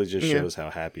basically just Yeah. shows how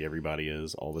happy everybody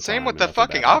is all the time. Same with and the nothing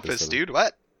fucking bad happens Office, to them. dude.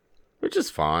 What? Which is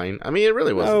fine. I mean, it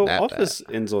really wasn't No, that Office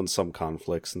bad. ends on some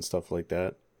conflicts and stuff like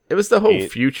that. It was the whole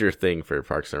It- future thing for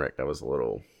Parks and Rec that was a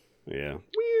little Yeah. Yeah, a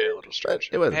weird. little strange.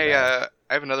 It wasn't Hey, bad.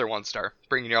 I have another 1 star.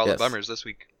 Bringing you all Yes. the bummers this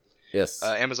week. Yes.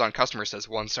 Amazon customer says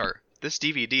 1 star. This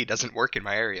DVD doesn't work in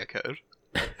my area code.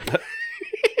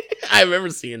 I remember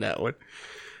seeing that one.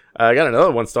 I got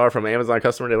another 1 star from Amazon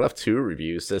customer. They left 2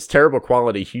 reviews. Says, terrible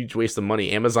quality, huge waste of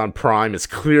money. Amazon Prime is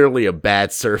clearly a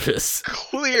bad service.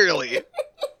 Clearly.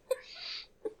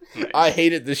 Nice. I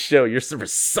hated this show. Your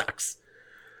service sucks.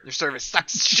 Your service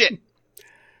sucks shit.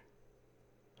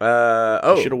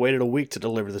 You should have waited a week to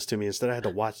deliver this to me. Instead, I had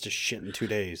to watch this shit in 2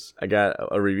 days. I got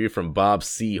a review from Bob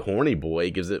C. Horny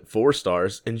Boy. Gives it 4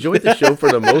 stars. Enjoyed the show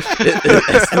for the most.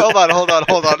 Hold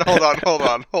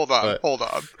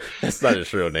on. That's not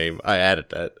his real name. I added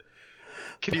that.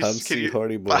 Can you? Bob Can C. you?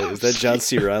 Hardy Boy. Bob Is that John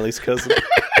C. Riley's cousin?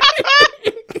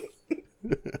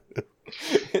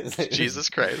 Jesus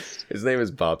Christ. His name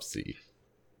is Bob C.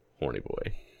 Horny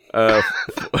Boy.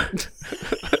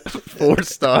 4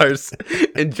 stars.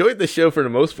 Enjoyed the show for the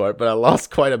most part, but I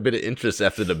lost quite a bit of interest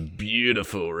after the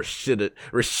beautiful Rashida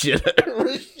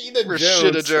Jones.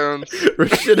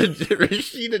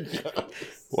 Rashida Jones.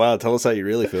 Wow, tell us how you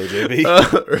really feel, JB.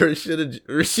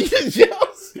 Rashida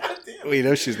Jones. Goddamn. Well, you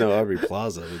know she's no Aubrey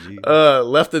Plaza, would you?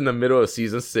 Left in the middle of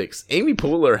season 6. Amy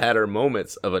Poehler had her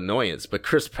moments of annoyance, but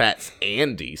Chris Pratt's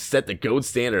Andy set the gold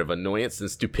standard of annoyance and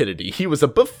stupidity. He was a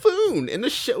buffoon, and the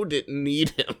show didn't need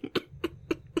him.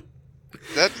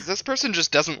 This person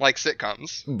just doesn't like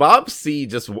sitcoms. Bob C.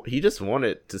 just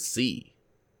wanted to see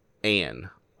Anne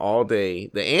all day,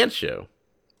 the Anne show.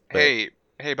 Hey,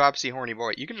 Bob C. Horny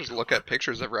Boy, you can just look up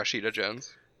pictures of Rashida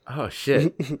Jones. Oh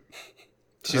shit,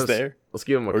 She's there. let's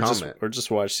give him a comment. Or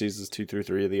just watch seasons 2 through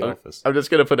 3 of The Office. I'm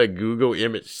just gonna put a Google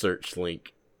image search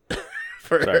link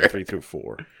for Sorry, her. 3 through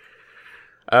 4.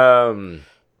 Dan.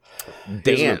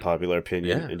 Here's an unpopular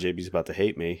opinion, Yeah. and JB's about to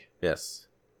hate me. Yes.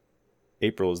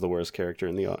 April is the worst character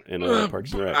in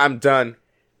Parks and Rec. I'm done.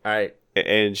 All right.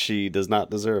 And she does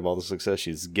not deserve all the success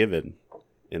she's given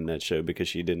in that show because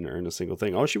she didn't earn a single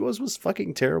thing. All she was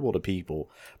fucking terrible to people.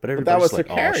 But everybody's was her like,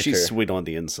 oh, character. she's sweet on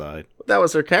the inside. That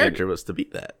was her character, was to be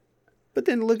that. But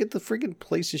then look at the freaking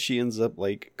places she ends up,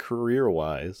 like,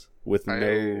 career-wise, with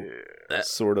no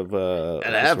sort of, That what's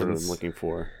the word happens. I'm looking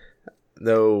for.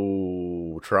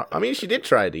 No, I mean, she did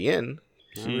try at the end.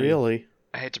 Not really.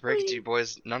 I hate to break it to you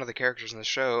boys, none of the characters in the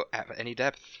show have any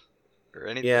depth or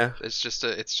anything. Yeah. It's just a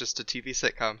TV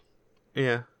sitcom.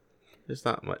 Yeah, there's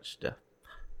not much depth.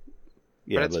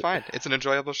 Yeah, But it's fine. It's an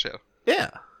enjoyable show. Yeah,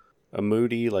 a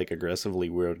moody, like, aggressively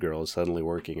weird girl is suddenly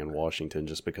working in Washington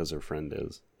just because her friend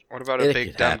is. What about a It big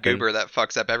could dumb happen. goober that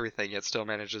fucks up everything yet still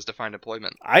manages to find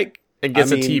employment? and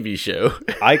gets I mean- a TV show.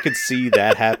 I could see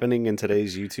that happening in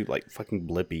today's YouTube. Like, fucking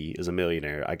Blippi is a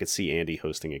millionaire. I could see Andy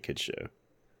hosting a kids show.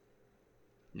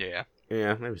 Yeah.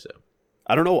 Yeah, maybe so.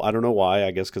 I don't know why.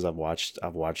 I guess because I've watched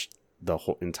the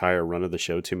whole entire run of the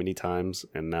show too many times,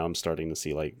 and now I'm starting to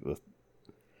see like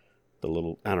the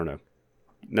little. I don't know.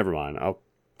 Never mind. I'll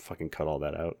fucking cut all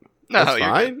that out. No, That's you're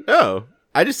fine. good. No,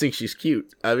 I just think she's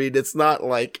cute. I mean, it's not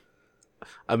like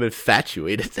I'm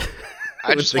infatuated. I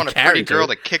with just the want a pretty character. girl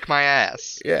to kick my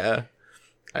ass. Yeah,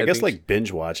 I guess think like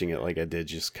binge watching it, like I did,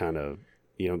 just kind of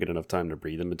you don't get enough time to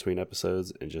breathe in between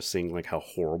episodes, and just seeing like how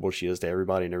horrible she is to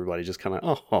everybody, and everybody just kind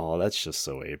of oh, that's just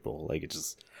so April. Like it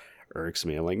just irks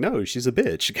me. I'm like, no, she's a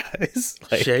bitch, guys.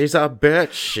 Like, she's a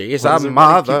bitch. She's why a does everybody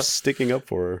mother. keep sticking up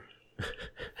for her.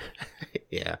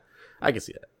 Yeah, I can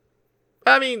see that.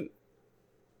 I mean,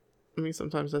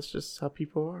 sometimes that's just how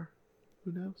people are.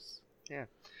 Who knows? Yeah.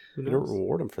 Who You don't knows?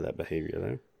 reward them for that behavior,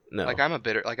 though. No. Like I'm a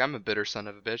bitter son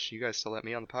of a bitch. You guys still let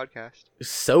me on the podcast.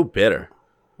 So bitter.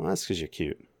 Well, that's because you're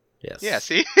cute. Yes. Yeah,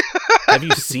 see? Have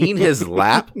you seen his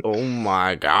lap? Oh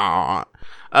my god.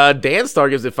 Dan Star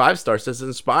gives it 5 stars. Says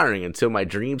inspiring until my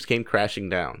dreams came crashing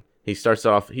down. He starts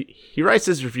off. He writes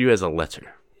his review as a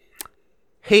letter.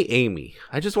 Hey Amy,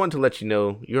 I just wanted to let you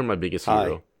know you're my biggest Hi.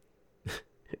 hero.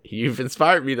 You've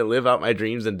inspired me to live out my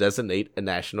dreams and designate a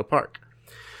national park.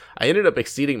 I ended up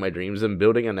exceeding my dreams and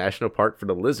building a national park for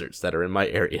the lizards that are in my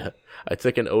area. I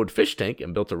took an old fish tank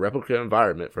and built a replica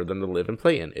environment for them to live and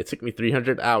play in. It took me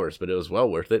 300 hours, but it was well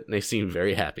worth it, and they seemed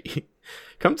very happy.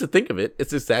 Come to think of it,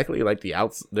 it's exactly like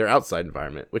their outside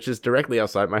environment, which is directly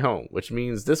outside my home, which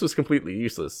means this was completely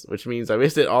useless, which means I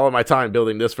wasted all of my time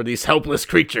building this for these helpless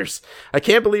creatures. I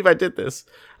can't believe I did this.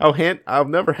 I'll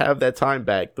never have that time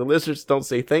back. The lizards don't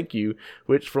say thank you,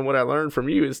 which from what I learned from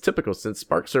you is typical since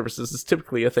Spark Services is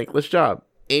typically a thankless job.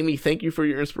 Amy, thank you for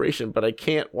your inspiration, but I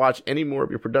can't watch any more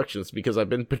of your productions because I've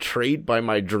been betrayed by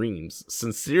my dreams.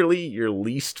 Sincerely, your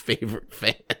least favorite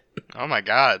fan. Oh my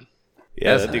god.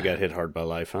 Yeah, Yes. that dude got hit hard by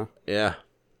life, huh? Yeah.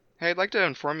 Hey, I'd like to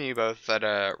inform you both that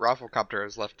Rafflecopter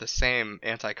has left the same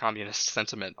anti-communist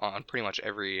sentiment on pretty much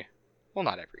every, well,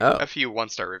 not every, Oh. a few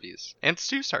 1-star reviews and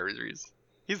 2-star reviews.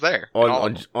 He's there in all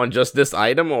of them, On just this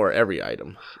item or every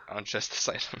item? on just this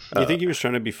item. Do you think he was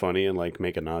trying to be funny and like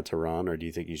make a nod to Ron, or do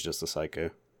you think he's just a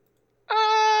psycho?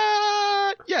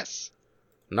 Yes.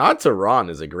 Nod to Ron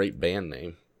is a great band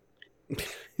name.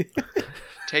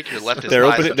 Take your leftist They're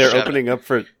lies opening. and They're shove it. opening up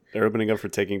for. They're opening up for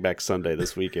Taking Back Sunday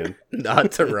this weekend.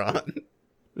 Nod to Ron.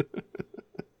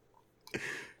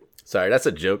 Sorry, that's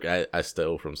a joke I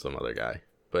stole from some other guy,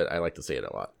 but I like to say it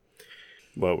a lot.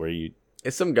 What were you?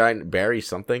 It's some guy, Barry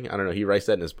something. I don't know. He writes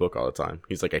that in his book all the time.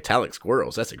 He's like, Italic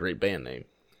Squirrels. That's a great band name.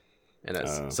 And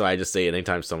that's, Oh. so I just say it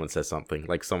anytime someone says something.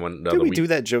 Like someone the Did other we week. do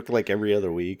that joke like every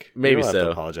other week? Maybe You don't have so.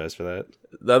 to apologize for that.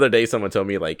 The other day, someone told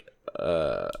me like,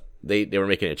 they were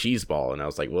making a cheese ball, and I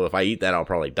was like, well, if I eat that, I'll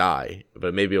probably die,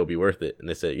 but maybe it'll be worth it. And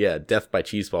they said, yeah, death by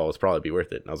cheese ball will probably be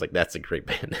worth it. And I was like, that's a great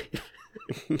band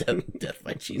name. death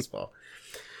by cheese ball.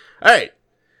 All right,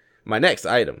 my next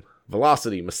item: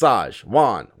 Velocity Massage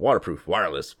Wand, waterproof,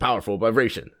 wireless, powerful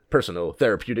vibration, personal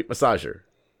therapeutic massager,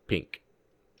 pink.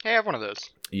 Hey, I have one of those.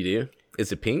 You do?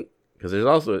 Is it pink? Because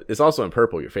it's also in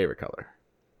purple, your favorite color,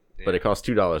 but it costs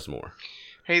 $2 more.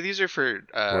 Hey, these are for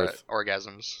Worth.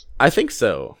 orgasms. I think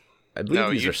so. I believe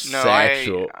No, these you- are no,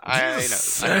 sexual. I These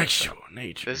are know. sexual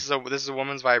nature. This is a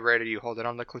woman's vibrator. You hold it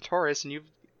on the clitoris and you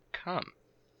come.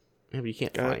 Yeah, but you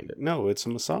can't find it. No, it's a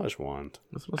massage wand,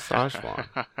 It's a massage wand.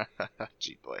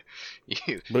 Gee boy,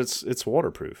 you. but it's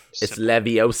waterproof. It's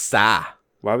Leviosa.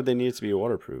 Why would they need it to be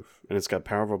waterproof? And it's got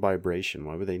powerful vibration.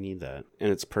 Why would they need that?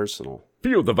 And it's personal.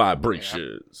 Feel the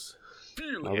vibrations.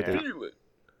 Feel Why would it. they- Feel it.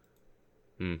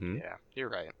 Mm-hmm. Yeah, you're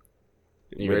right.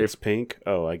 You When ready? it's pink.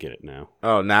 Oh, I get it now.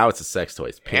 Oh, now it's a sex toy.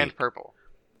 It's pink And purple.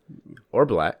 or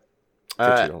black.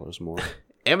 $50 more.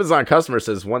 Amazon customer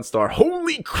says 1 star.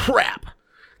 Holy crap!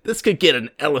 This could get an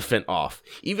elephant off,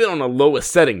 even on the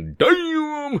lowest setting.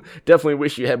 Damn! boom. Definitely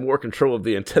wish you had more control of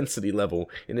the intensity level.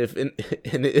 And if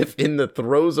in the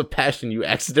throes of passion you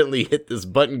accidentally hit this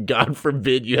button, God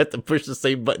forbid, you have to push the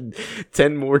same button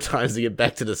 10 more times to get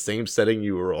back to the same setting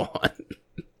you were on.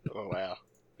 Oh, wow.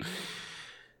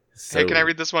 So, Hey, can I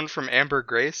read this one from Amber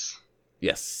Grace?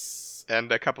 Yes.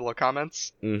 And a couple of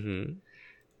comments? Mm-hmm.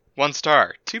 1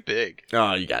 star. Too big.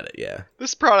 Oh, you got it, yeah.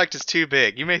 This product is too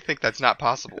big. You may think that's not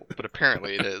possible, but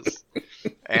apparently it is.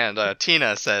 And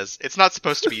Tina says, it's not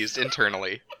supposed to be used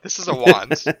internally. This is a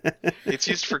wand. It's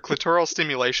used for clitoral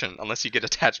stimulation unless you get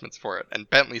attachments for it. And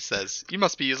Bentley says, you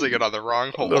must be using it on the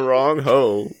wrong hole. The wrong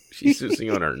hole. She's using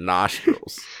on her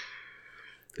nostrils.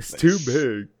 It's too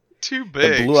big. Too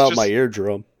big. It blew out Just- my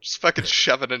eardrum. Just fucking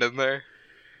shoving it in there.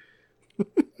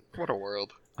 What a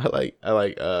world. I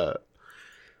like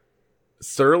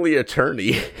Surly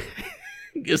Attorney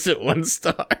gives it 1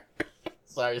 star.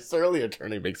 Sorry, Surly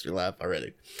Attorney makes me laugh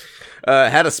already.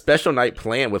 Had a special night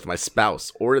planned with my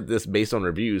spouse. Ordered this based on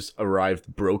reviews.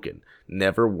 Arrived broken.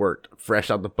 Never worked.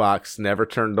 Fresh out the box. Never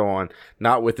turned on.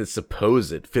 Not with its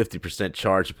supposed 50%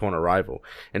 charge upon arrival.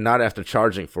 And not after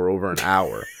charging for over an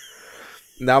hour.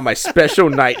 Now my special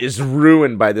night is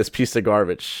ruined by this piece of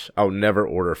garbage. I'll never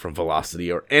order from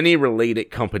Velocity or any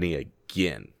related company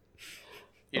again.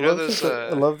 You know those... I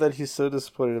love that he's so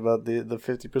disappointed about the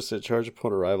 50% charge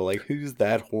upon arrival. Like, who's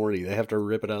that horny? They have to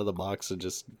rip it out of the box and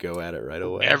just go at it right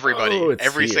away. Everybody. Oh, it's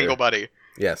Every here. single buddy.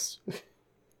 Yes.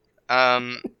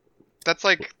 That's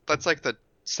like the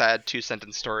sad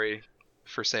 2-sentence story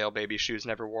for sale baby shoes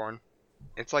never worn.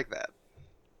 It's like that.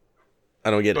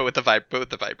 I don't get But it. with the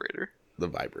vibrator. The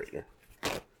vibrator.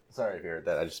 Sorry if you heard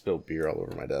that. I just spilled beer all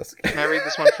over my desk. Can I read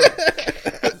this one from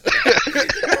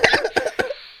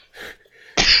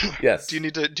Yes. Do you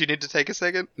need to take a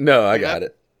second? No, I got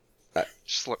it.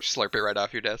 Just slurp it right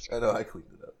off your desk. I know, I cleaned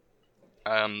it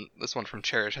up. This one from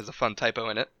Cherish has a fun typo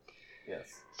in it.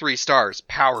 Yes. 3 stars.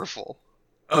 Powerful.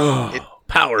 Oh,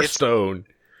 Power Stone.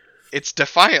 It's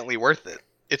defiantly worth it.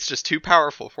 It's just too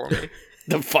powerful for me.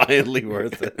 Defiantly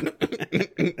worth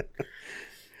it.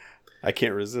 I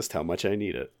can't resist how much I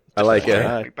need it. I like it.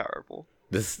 Defiantly powerful.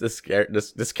 This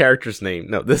character's name.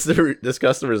 No, this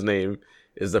customer's name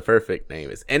is the perfect name.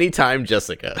 It's Anytime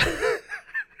Jessica.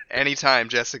 Anytime,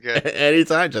 Jessica.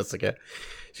 Anytime Jessica.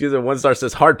 She's a 1-star,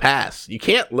 says hard pass. You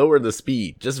can't lower the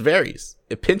speed, just varies.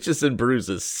 It pinches and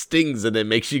bruises, stings, and it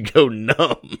makes you go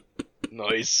numb.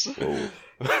 Nice.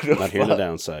 Not hearing the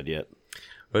downside yet.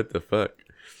 What the fuck?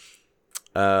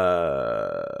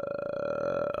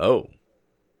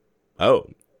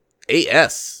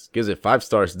 AS gives it 5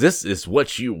 stars. This is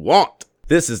what you want.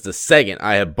 This is the second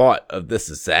I have bought of this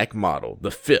exact model,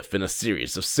 the 5th in a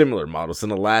series of similar models in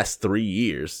the last 3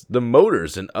 years. The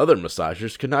motors and other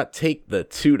massagers could not take the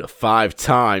 2 to 5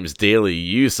 times daily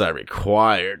use I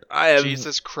required.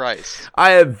 Jesus Christ. I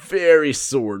have very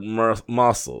sore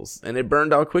muscles, and it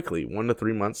burned out quickly, 1 to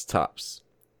 3 months tops.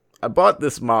 I bought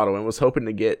this model and was hoping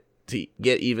to get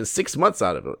even 6 months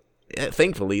out of it.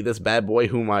 Thankfully, this bad boy,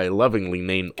 whom I lovingly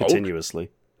named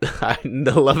Continuously.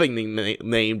 the lovingly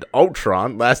named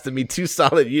Ultron, lasted me 2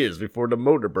 solid years before the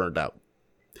motor burned out.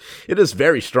 It is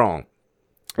very strong,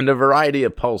 and the variety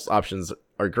of pulse options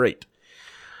are great.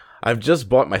 I've just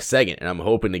bought my second, and I'm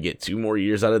hoping to get 2 more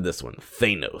years out of this one.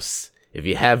 Thanos. If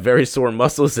you have very sore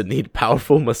muscles and need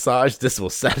powerful massage, this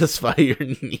will satisfy your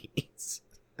needs.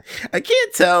 I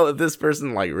can't tell if this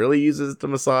person really uses the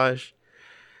massage,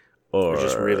 Or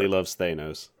just really loves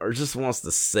Thanos. or just wants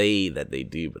to say that they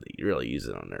do, but they really use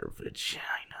it on their vagina.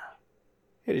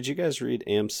 Hey, did you guys read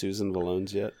Am Susan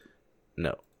Valone's yet?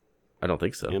 No, I don't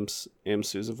think so. Am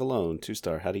Susan Valone,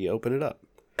 2-star. How do you open it up?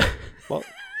 Well,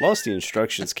 lost the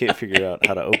instructions, can't figure out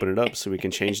how to open it up so we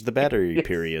can change the battery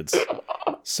periods.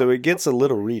 So it gets a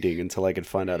little reading until I can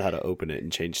find out how to open it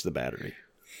and change the battery.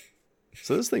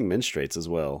 So this thing menstruates as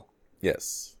well.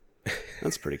 Yes.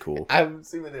 That's pretty cool. I'm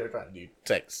assuming they're trying to do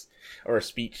text or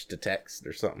speech to text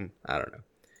or something. I don't know.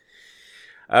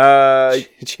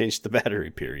 Change the battery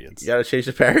periods. You gotta change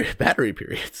the battery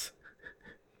periods.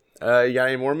 You got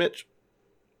any more, Mitch?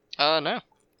 No.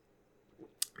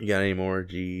 You got any more,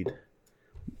 Jeed?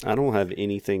 I don't have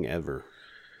anything ever.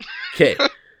 Okay.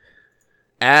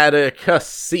 Attica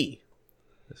C.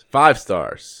 5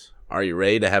 stars. Are you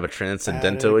ready to have a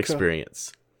transcendental Attica.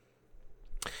 experience?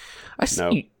 I see.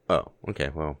 No. Oh, okay.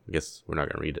 Well, I guess we're not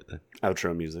gonna read it then.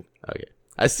 Outro music. Okay.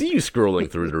 I see you scrolling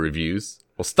through the reviews.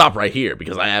 Well, stop right here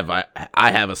because I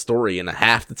have a story and a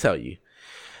half to tell you.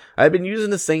 I've been using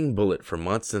the same bullet for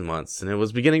months and months, and it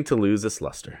was beginning to lose its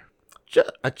luster.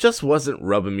 It just wasn't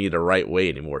rubbing me the right way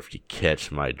anymore, if you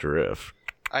catch my drift.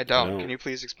 I don't. No. Can you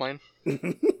please explain?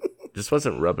 just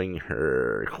wasn't rubbing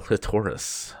her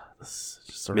clitoris.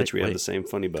 Just the Mitch, right we way. have the same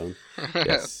funny bone.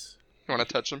 Yes. You want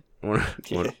to touch him?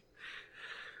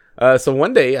 So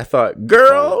one day I thought,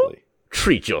 girl, Probably.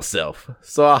 treat yourself.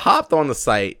 So I hopped on the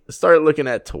site, started looking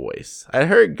at toys. I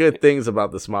heard good things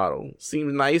about this model.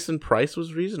 Seemed nice and price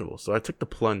was reasonable, so I took the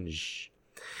plunge.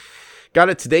 Got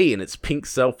it today and its pink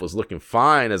self was looking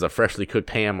fine as a freshly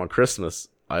cooked ham on Christmas.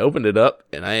 I opened it up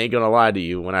and I ain't gonna lie to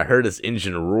you, when I heard its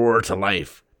engine roar to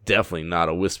life, definitely not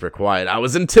a whisper quiet, I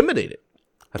was intimidated.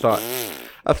 I thought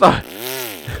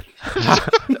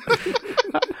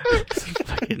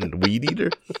fucking weed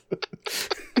eater.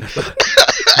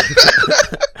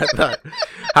 I thought,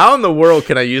 how in the world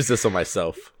can I use this on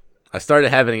myself? I started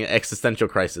having an existential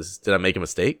crisis. Did I make a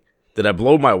mistake? Did I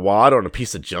blow my wad on a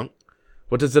piece of junk?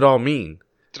 What does it all mean?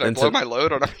 Did I blow my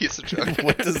load on a piece of junk?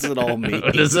 What does it all mean?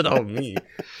 What does it all mean?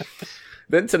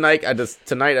 Then tonight I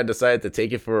decided to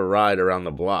take it for a ride around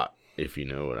the block, if you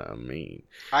know what I mean.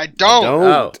 I don't.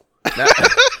 Oh.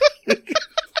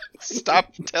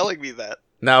 Stop telling me that.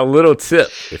 Now, little tip,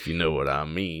 if you know what I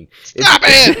mean. Stop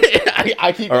it!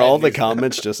 I keep Are all adding the these.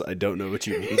 comments just, I don't know what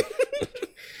you mean?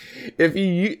 If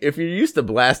you're used to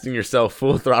blasting yourself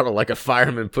full throttle like a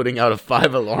fireman putting out a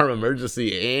 5-alarm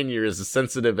emergency and you're as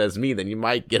sensitive as me, then you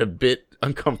might get a bit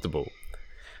uncomfortable.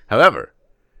 However,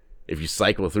 if you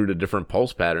cycle through the different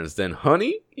pulse patterns, then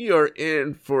honey, you're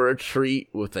in for a treat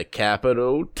with a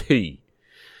capital T.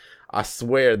 I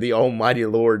swear the almighty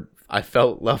Lord, I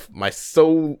felt left my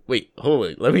soul. Wait, hold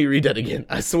on. Let me read that again.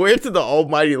 I swear to the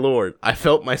almighty Lord, I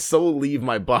felt my soul leave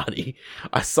my body.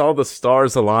 I saw the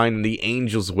stars align and the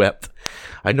angels wept.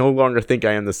 I no longer think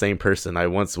I am the same person I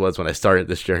once was when I started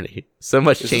this journey. So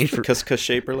much Is changed this the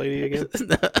Shaper lady again?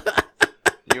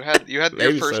 You had your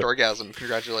Maybe first so. orgasm.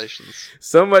 Congratulations.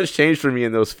 So much changed for me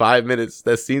in those 5 minutes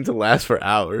that seemed to last for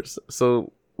hours.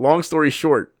 So, long story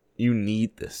short, you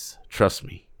need this. Trust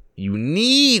me. You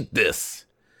need this.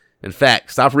 In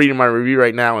fact, stop reading my review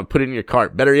right now and put it in your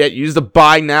cart. Better yet, use the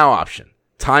buy now option.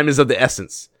 Time is of the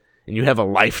essence, and you have a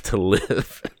life to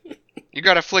live. You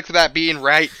gotta flick that bean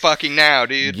right fucking now,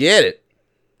 dude. Get it.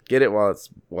 Get it while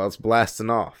it's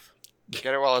blasting off.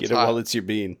 Get it while it's Get it hot. while it's your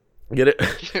bean. Get it?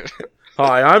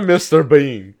 Hi, I'm Mr.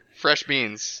 Bean. Fresh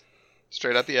beans.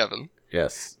 Straight out the oven.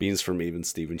 Yes. Beans from Even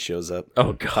Steven shows up.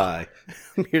 Oh, God. Hi.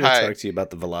 I'm here to Hi. talk to you about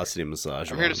the Velocity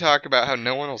Massage. I'm here to talk about how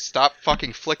no one will stop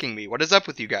fucking flicking me. What is up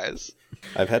with you guys?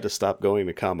 I've had to stop going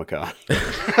to Comic-Con.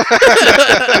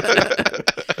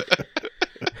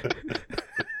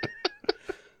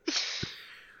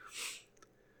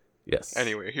 Yes.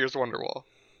 Anyway, here's Wonderwall.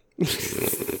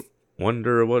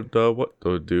 Wonder what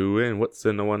they're doing. What's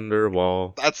in the Wonder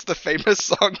Wall? That's the famous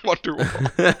song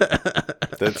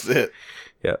Wonderwall. That's it.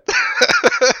 Yeah.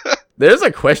 There's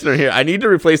a question here. I need to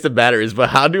replace the batteries, but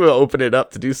how do I open it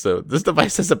up to do so? This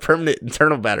device has a permanent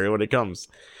internal battery when it comes.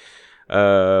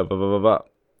 Blah, blah, blah, blah.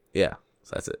 Yeah,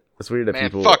 so that's it. It's weird that Man,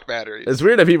 people. fuck batteries. It's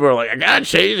weird that people are like, I gotta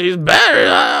change these batteries.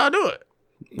 I'll do it.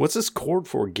 What's this cord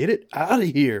for? Get it out of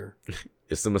here.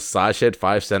 Is the massage head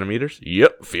 5 centimeters?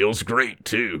 Yep, feels great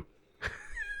too.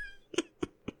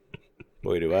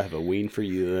 Boy, do I have a ween for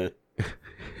you then.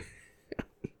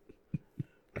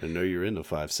 I know you're into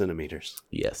 5 centimeters.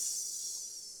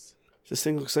 Yes. This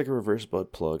thing looks like a reverse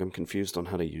butt plug. I'm confused on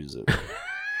how to use it.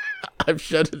 I've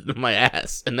shoved it in my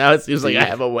ass, and now it seems like I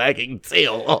have a wagging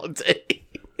tail all day.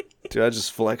 Do I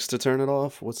just flex to turn it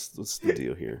off? What's the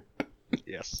deal here?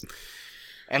 Yes.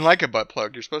 And like a butt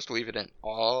plug, you're supposed to leave it in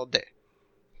all day.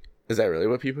 Is that really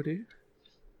what people do?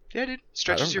 Yeah, dude.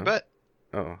 Stretches your know. butt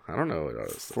Oh, I don't know what all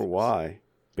this stuff For is. why?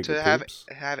 Bigger to have poops?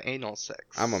 anal sex.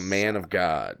 I'm a man of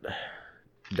God.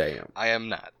 Damn. I am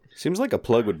not. Seems like a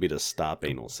plug would be to stop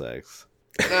anal sex.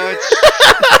 No,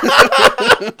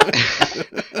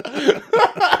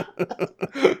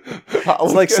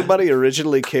 It's like somebody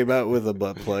originally came out with a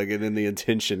butt plug and then the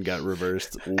intention got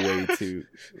reversed way too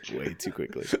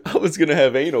quickly. I was gonna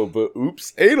have anal, but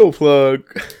oops, anal plug.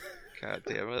 God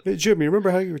damn it. Hey Jimmy,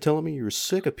 remember how you were telling me you were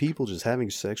sick of people just having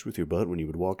sex with your butt when you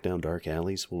would walk down dark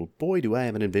alleys? Well, boy, do I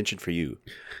have an invention for you.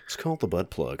 It's called the butt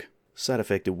plug. Side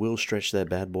effect, it will stretch that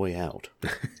bad boy out.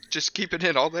 Just keep it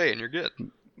in all day and you're good.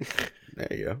 There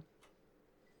you go.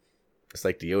 It's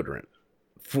like deodorant.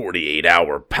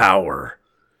 48-hour power.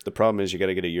 The problem is you got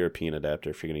to get a European adapter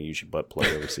if you're going to use your butt plug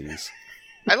overseas.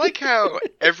 I like how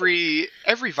every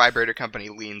vibrator company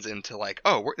leans into like,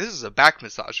 oh, this is a back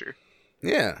massager.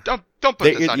 Yeah. Don't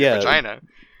put this on your vagina.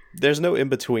 There's no in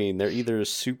between. They're either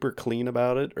super clean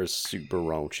about it or super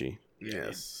raunchy.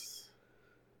 Yes.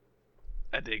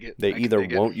 I dig it. They I can either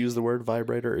dig it. won't use the word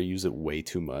vibrator or use it way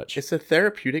too much. It's a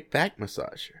therapeutic back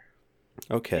massager.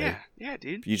 Okay. Yeah,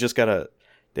 dude. You just gotta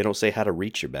They don't say how to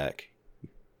reach your back.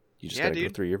 You just gotta dude.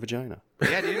 go through your vagina.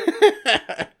 Yeah,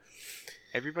 dude.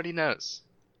 Everybody knows.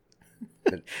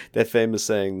 That famous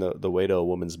saying, the way to a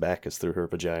woman's back is through her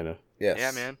vagina. Yes.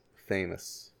 Yeah, man.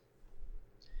 Famous.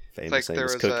 Famous like there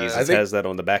famous was cookies. a- It has that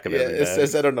on the back of Yeah, every it bag.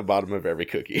 says that on the bottom of every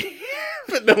cookie.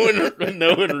 But no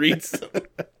one reads them.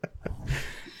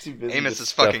 Too busy Amos just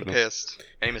is fucking stuffing 'em. pissed.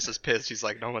 Amos is pissed. He's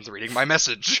like, no one's reading my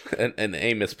message. An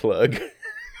Amos plug.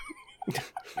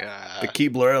 The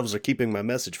Keebler elves are keeping my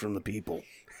message from the people.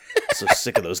 So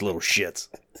sick of those little shits.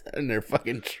 And they're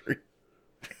fucking tree.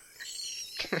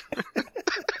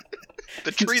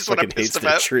 The tree's what I'm Fucking hates pissed that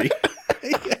about. tree.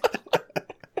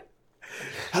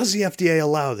 How does the FDA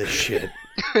allow this shit?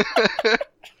 I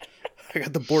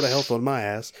got the Board of Health on my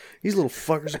ass. These little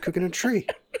fuckers are cooking a tree.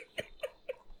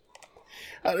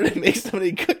 How did they make so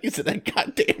many cookies in that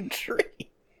goddamn tree?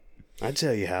 I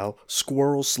tell you how.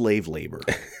 Squirrel slave labor.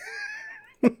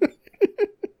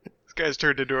 This guy's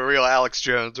turned into a real Alex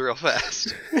Jones real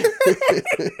fast.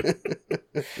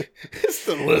 It's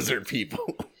the lizard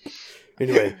people.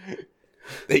 Anyway,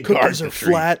 They guard cookies the are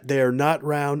tree. flat. They are not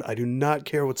round. I do not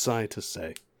care what scientists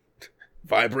say.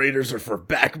 Vibrators are for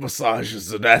back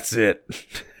massages, and that's it.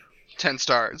 10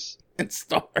 stars. And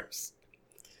stars.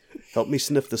 Help me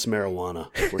sniff this marijuana.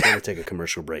 We're going to take a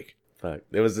commercial break. Fuck.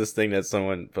 There was this thing that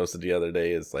someone posted the other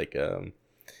day. It's like, it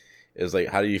was like,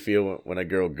 how do you feel when a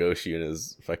girl ghosts you and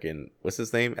is fucking, what's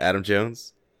his name? Adam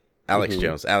Jones? Alex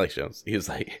Jones. He was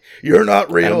like, you're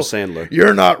not real. Adam Sandler.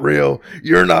 You're not real.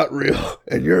 You're not real.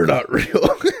 And you're not real.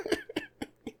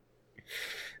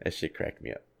 That shit cracked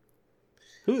me up.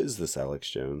 Who is this Alex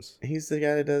Jones? He's the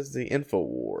guy that does the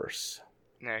InfoWars.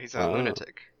 Yeah, he's a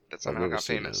lunatic that I've somehow never got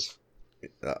seen famous.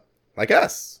 Like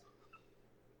us.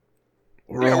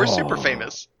 Yeah, we're super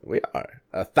famous. We are.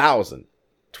 1,000.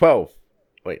 12.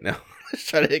 Wait, no. Let's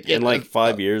try to get In like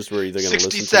 5 years, we're either going to listen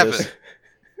to 67. this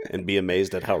and be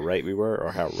amazed at how right we were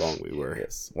or how wrong we were.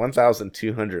 Yes.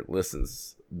 1,200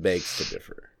 listens begs to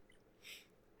differ.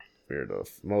 We're the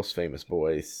most famous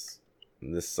boys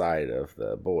on this side of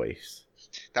the boys.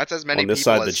 That's as many On this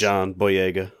people side, as the John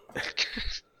Boyega.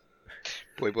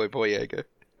 Boyega.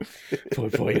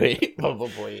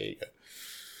 boy.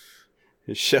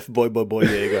 Chef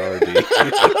Boyega RD.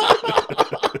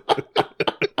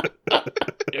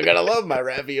 You're gonna love my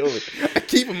ravioli. I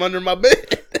keep them under my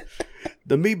bed.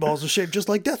 The meatballs are shaped just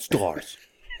like Death Stars.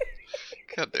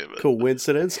 God damn it.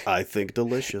 Coincidence? I think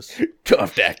delicious.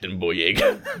 Tough acting,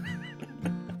 Boyega.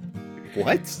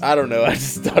 What? I don't know. I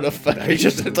just thought of fucking. I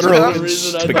just for throw some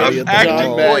reason, I spaghetti thought at the Acting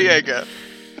dog. Boyega.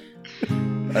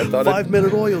 I thought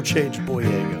 5-minute oil change,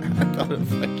 Boyega. I thought of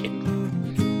fucking.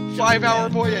 5-hour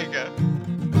Boyega.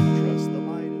 Trust the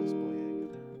Midas, Boyega.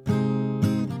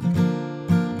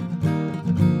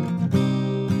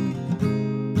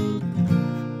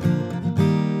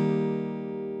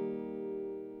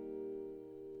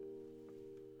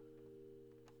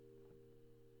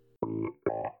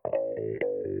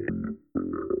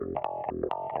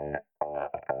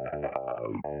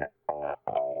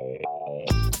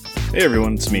 Hey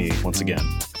everyone, it's me once again.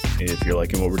 If you're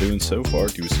liking what we're doing so far,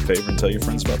 do us a favor and tell your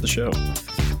friends about the show.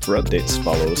 For updates,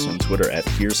 follow us on Twitter at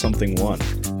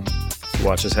HereSomething1. To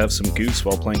watch us have some goose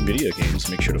while playing video games,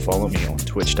 make sure to follow me on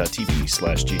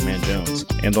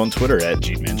twitch.tv/GenemanJones and on Twitter at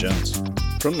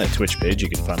GenemanJones. From that Twitch page, you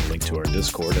can find a link to our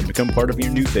Discord and become part of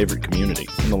your new favorite community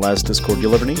and the last Discord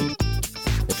you'll ever need. Well,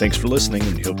 thanks for listening,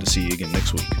 and we hope to see you again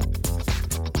next week.